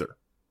reaching either.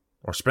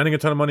 Or spending a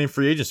ton of money in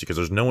free agency because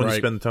there's no one to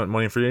spend a ton of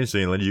money in free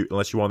agency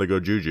unless you want to go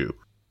Juju.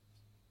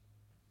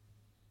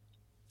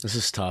 This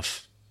is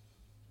tough.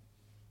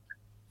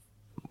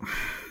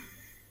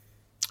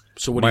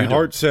 So what do My you do?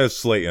 heart says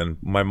Slayton.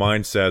 My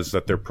mind says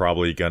that they're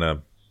probably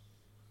gonna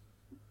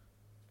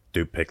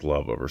pick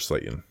Love over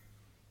Slayton.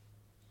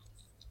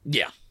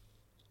 Yeah.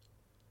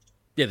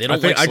 Yeah, they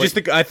don't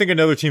I think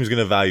another team's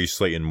gonna value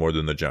Slayton more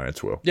than the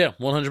Giants will. Yeah,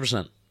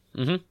 100%.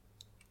 Mm-hmm.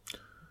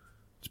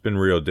 It's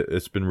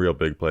been real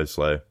big play,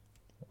 Slay.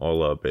 All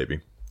love, baby.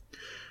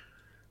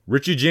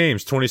 Richie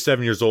James,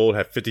 27 years old,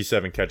 had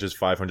 57 catches,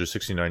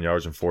 569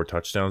 yards, and 4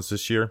 touchdowns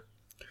this year.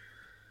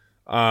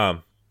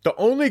 The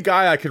only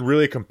guy I could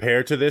really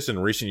compare to this in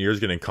recent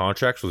years getting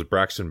contracts was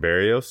Braxton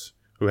Berrios,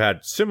 who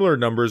had similar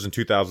numbers in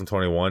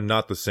 2021.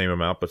 Not the same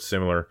amount, but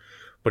similar.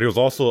 But he was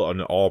also an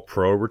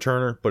all-pro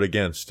returner. But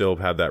again, still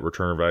had that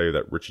return value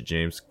that Richie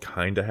James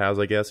kind of has,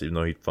 I guess, even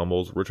though he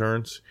fumbles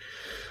returns.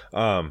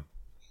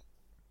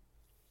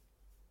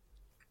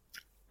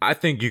 I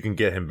think you can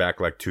get him back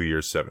like 2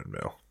 years, $7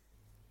 million.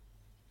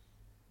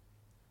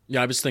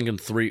 Yeah, I was thinking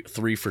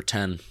three for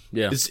 10.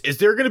 Yeah. Is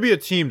there going to be a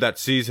team that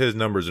sees his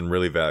numbers and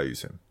really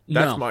values him?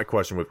 That's No. my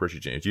question with Richie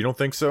James. You don't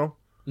think so?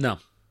 No.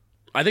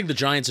 I think the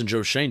Giants and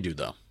Joe Schoen do,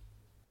 though.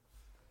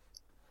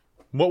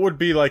 What would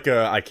be like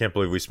I can't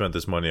believe we spent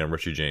this money on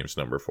Richie James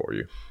number for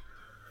you?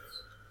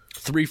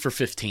 3 for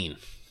 15.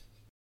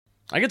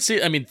 I could see.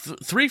 I mean,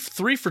 3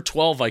 for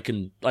 12. I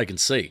can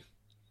see.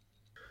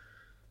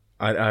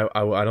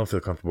 I don't feel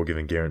comfortable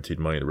giving guaranteed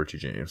money to Richie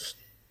James.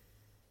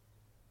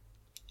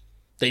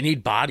 They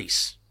need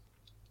bodies.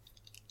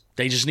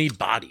 They just need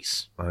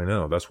bodies. I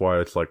know. That's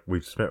why it's like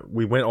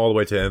we went all the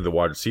way to the end of the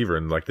wide receiver,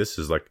 and like this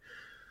is like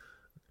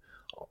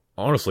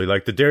honestly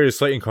like the Darius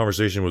Slayton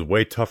conversation was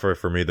way tougher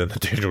for me than the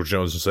Daniel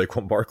Jones and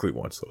Saquon Barkley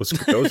ones.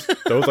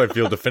 Those I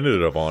feel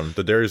definitive on.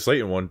 The Darius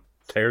Slayton one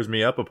tears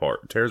me up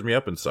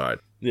inside.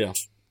 Yeah.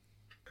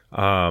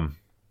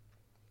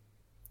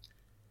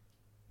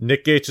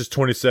 Nick Gates is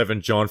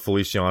 27. John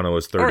Feliciano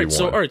is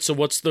 31. All right. So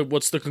what's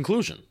the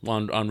conclusion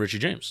on Richie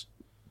James?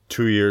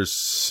 2 years,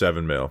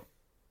 $7 million.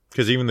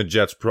 Because even the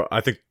Jets,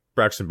 I think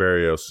Braxton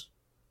Berrios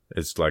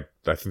is like,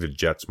 I think the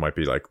Jets might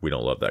be like, we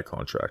don't love that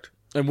contract.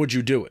 And would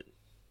you do it?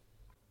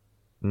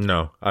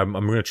 No, I'm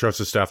going to trust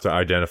the staff to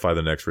identify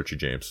the next Richie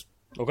James.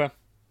 Okay,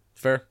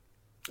 fair.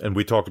 And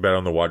we talked about it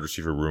on the wide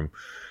receiver room.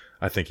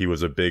 I think he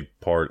was a big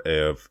part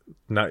of.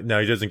 Now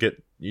he doesn't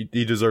get.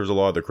 He deserves a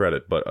lot of the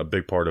credit, but a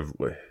big part of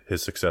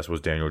his success was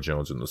Daniel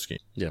Jones in the scheme.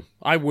 Yeah,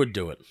 I would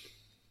do it.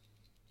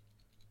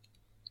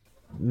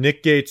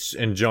 Nick Gates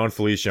and John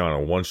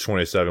Feliciano, one's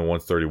 27,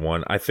 one's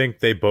 31. I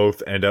think they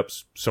both end up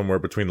somewhere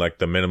between like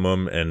the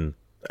minimum and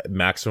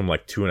maximum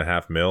like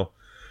 $2.5 million.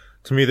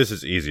 To me, this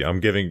is easy.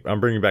 I'm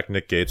bringing back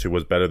Nick Gates, who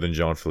was better than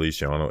John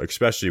Feliciano,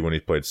 especially when he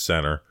played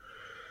center.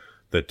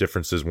 The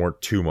differences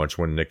weren't too much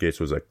when Nick Gates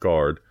was at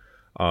guard.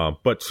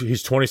 But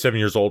he's 27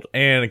 years old,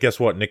 and guess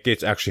what? Nick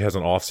Gates actually has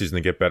an offseason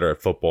to get better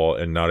at football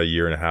and not a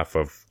year and a half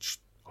of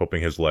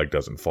hoping his leg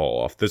doesn't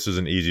fall off. This is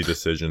an easy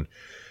decision.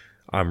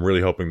 I'm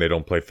really hoping they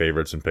don't play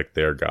favorites and pick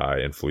their guy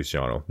in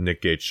Feliciano.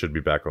 Nick Gates should be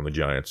back on the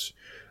Giants.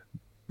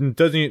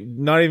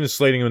 Not even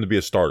slating him to be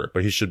a starter,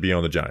 but he should be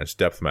on the Giants.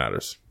 Depth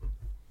matters.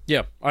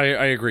 Yeah, I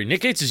agree.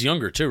 Nick Gates is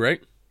younger too,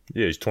 right?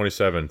 Yeah, he's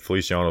 27.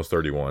 Feliciano's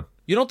 31.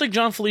 You don't think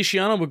John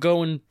Feliciano would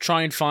go and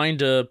try and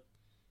find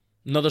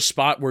another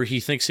spot where he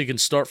thinks he can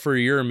start for a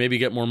year and maybe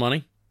get more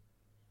money?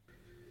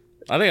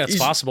 I think that's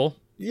possible.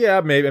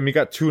 Yeah, maybe. I mean, he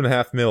got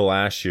 $2.5 million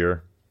last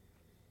year.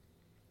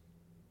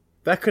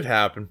 That could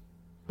happen.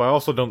 But I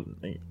also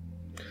don't...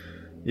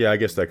 Yeah, I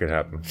guess that could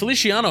happen.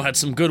 Feliciano had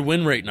some good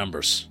win rate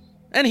numbers.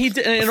 And he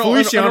did.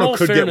 Feliciano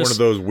could get one of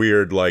those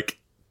weird, like,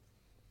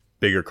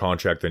 bigger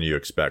contract than you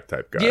expect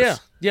type guys.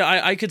 Yeah,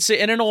 I could say,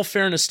 and in all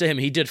fairness to him,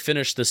 he did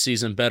finish the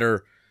season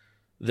better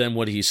than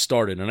what he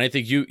started. And I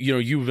think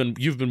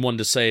you've been one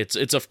to say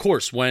it's of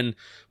course when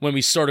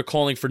we started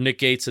calling for Nick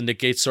Gates and Nick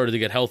Gates started to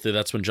get healthy,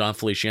 that's when John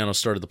Feliciano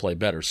started to play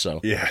better. So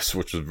yes,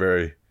 which was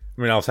very.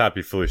 I mean, I was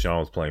happy Feliciano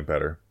was playing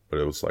better, but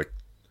it was like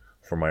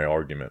for my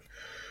argument.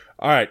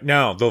 All right,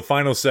 now the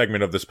final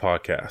segment of this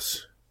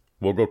podcast.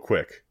 We'll go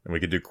quick, and we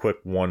can do quick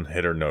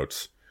one-hitter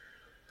notes.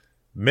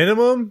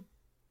 Minimum,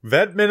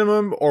 vet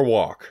minimum, or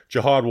walk?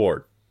 Jihad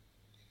Ward.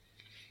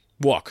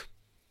 Walk.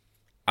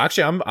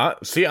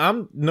 Actually,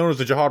 I'm known as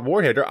the Jihad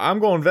Ward hater. I'm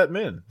going vet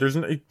min.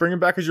 Bring him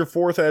back as your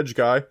fourth edge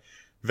guy.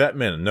 Vet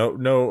min.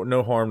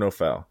 No harm, no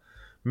foul.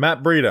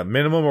 Matt Breida,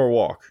 minimum or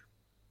walk?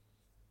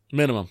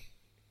 Minimum.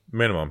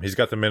 Minimum. He's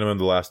got the minimum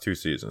the last 2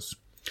 seasons.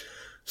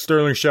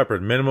 Sterling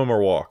Shepard, minimum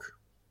or walk?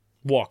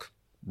 Walk.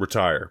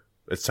 Retire.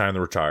 It's time to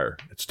retire.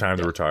 It's time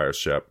to retire,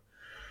 Shep.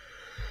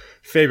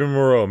 Fabian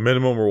Moreau,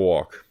 minimum or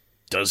walk?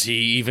 Does he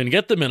even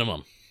get the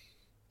minimum?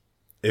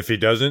 If he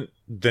doesn't,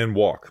 then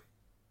walk.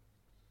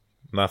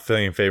 I'm not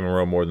feeling Fabian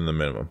Moreau more than the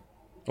minimum.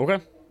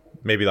 Okay.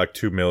 Maybe like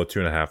 $2 million,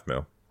 $2.5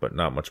 million, but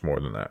not much more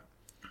than that.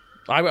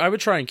 I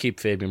would try and keep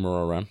Fabian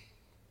Moreau around.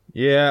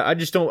 Yeah,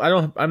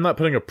 I'm not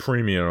putting a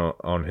premium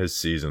on his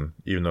season,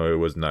 even though it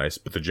was nice,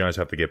 but the Giants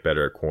have to get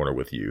better at corner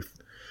with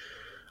youth.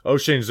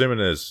 O'Shane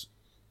Ximines,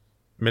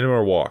 minimum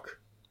or walk?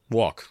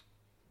 Walk.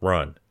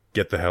 Run.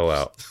 Get the hell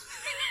out.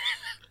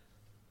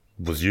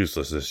 Was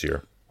useless this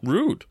year.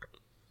 Rude.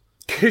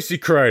 Casey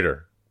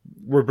Kreider.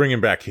 We're bringing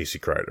back Casey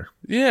Kreider.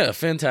 Yeah,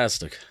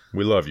 fantastic.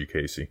 We love you,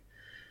 Casey.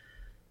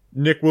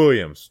 Nick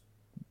Williams.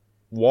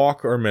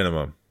 Walk or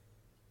minimum?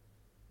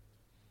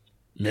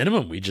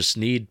 Minimum. We just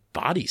need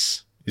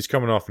bodies. He's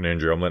coming off an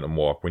injury. I'm letting him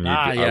walk.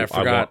 I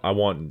forgot. I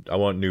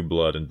want new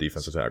blood and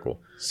defensive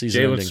tackle.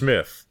 Jalen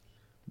Smith.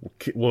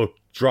 We'll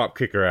drop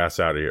kick her ass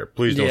out of here.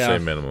 Please don't say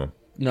minimum.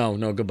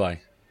 No, goodbye.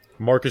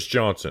 Marcus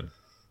Johnson.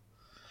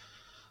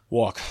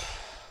 Walk.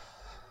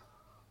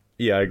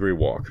 Yeah, I agree,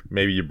 walk.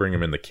 Maybe you bring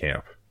him in the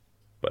camp,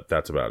 but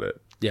that's about it.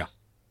 Yeah.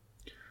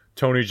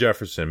 Tony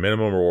Jefferson,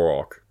 minimum or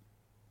walk?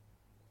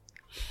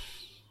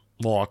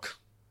 Walk.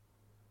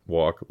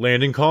 Walk.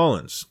 Landon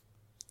Collins.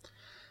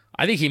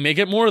 I think he may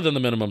get more than the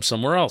minimum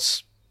somewhere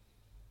else.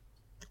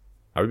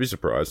 I would be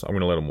surprised. I'm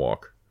going to let him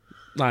walk.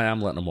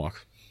 I'm letting him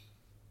walk.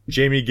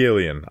 Jamie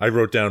Gillian. I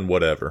wrote down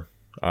whatever.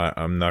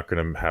 I'm not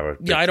going to have a...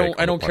 Yeah,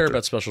 I don't care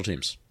about special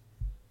teams.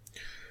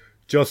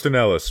 Justin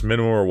Ellis,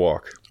 minimum or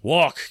walk?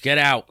 Walk. Get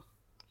out.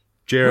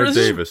 Jared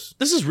Davis.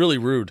 This is really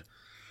rude.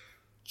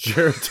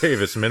 Jared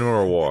Davis, minimum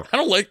or walk? I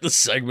don't like this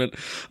segment.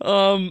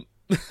 Minimum.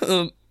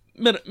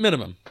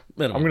 I'm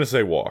going to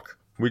say walk.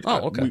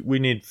 Okay. We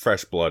need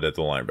fresh blood at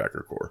the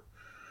linebacker core.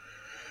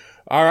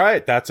 All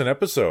right, that's an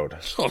episode.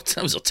 Oh,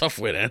 that was a tough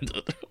way to end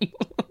it.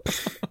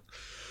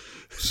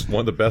 It's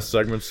one of the best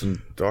segments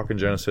in Talking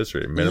Giants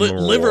history. Minimum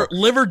or walk.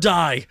 Live or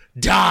die.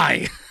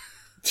 Die.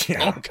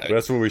 Yeah, okay.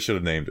 That's what we should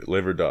have named it.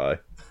 Live or die.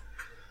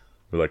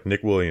 We're like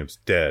Nick Williams,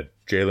 dead.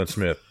 Jalen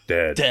Smith,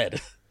 dead.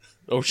 Dead.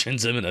 O'Shane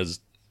Ximines,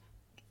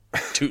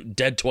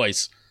 dead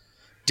twice.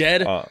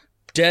 Dead,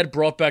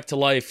 brought back to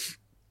life,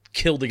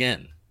 killed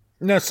again.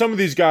 Now, some of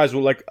these guys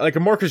will like a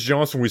Marcus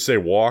Johnson, we say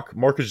walk.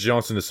 Marcus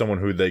Johnson is someone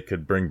who they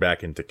could bring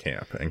back into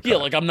camp. And yeah,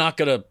 like I'm not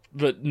going to,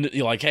 but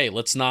you're like, hey,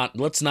 let's not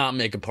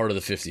make a part of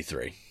the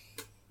 53.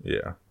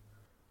 Yeah.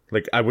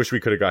 Like, I wish we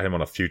could have got him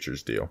on a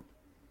futures deal,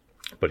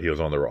 but he was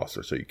on the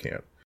roster, so you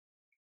can't.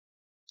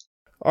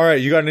 All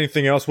right, you got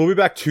anything else? We'll be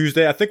back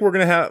Tuesday. I think we're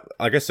going to have,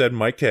 like I said,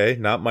 Mike K,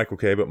 not Michael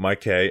K, but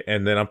Mike K.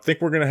 And then I think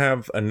we're going to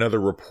have another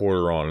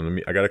reporter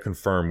on. I got to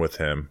confirm with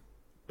him,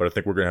 but I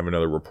think we're going to have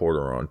another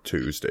reporter on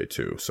Tuesday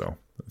too. So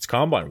it's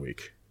Combine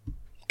Week.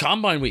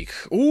 Combine Week.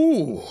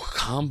 Ooh,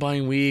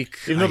 Combine Week.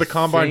 Even though the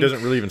Combine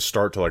doesn't really even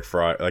start till like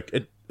Friday. Like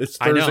it's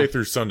Thursday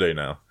through Sunday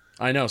now.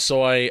 I know.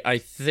 So I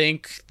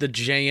think the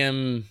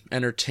JM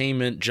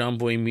Entertainment, John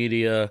Boy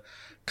Media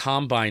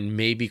Combine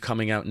may be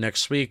coming out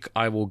next week.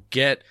 I will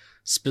get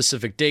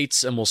specific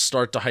dates and we'll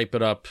start to hype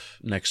it up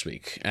next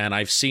week. And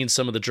I've seen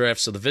some of the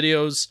drafts of the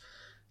videos.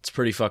 It's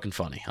pretty fucking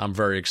funny. I'm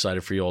very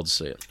excited for you all to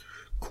see it.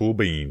 Cool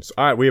beans.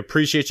 All right, we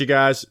appreciate you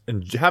guys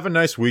and have a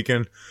nice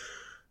weekend.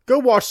 Go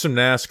watch some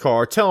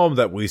NASCAR. Tell them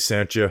that we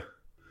sent you.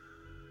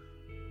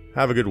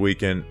 Have a good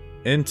weekend.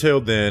 Until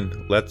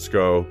then, let's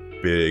go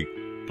Big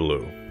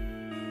Blue.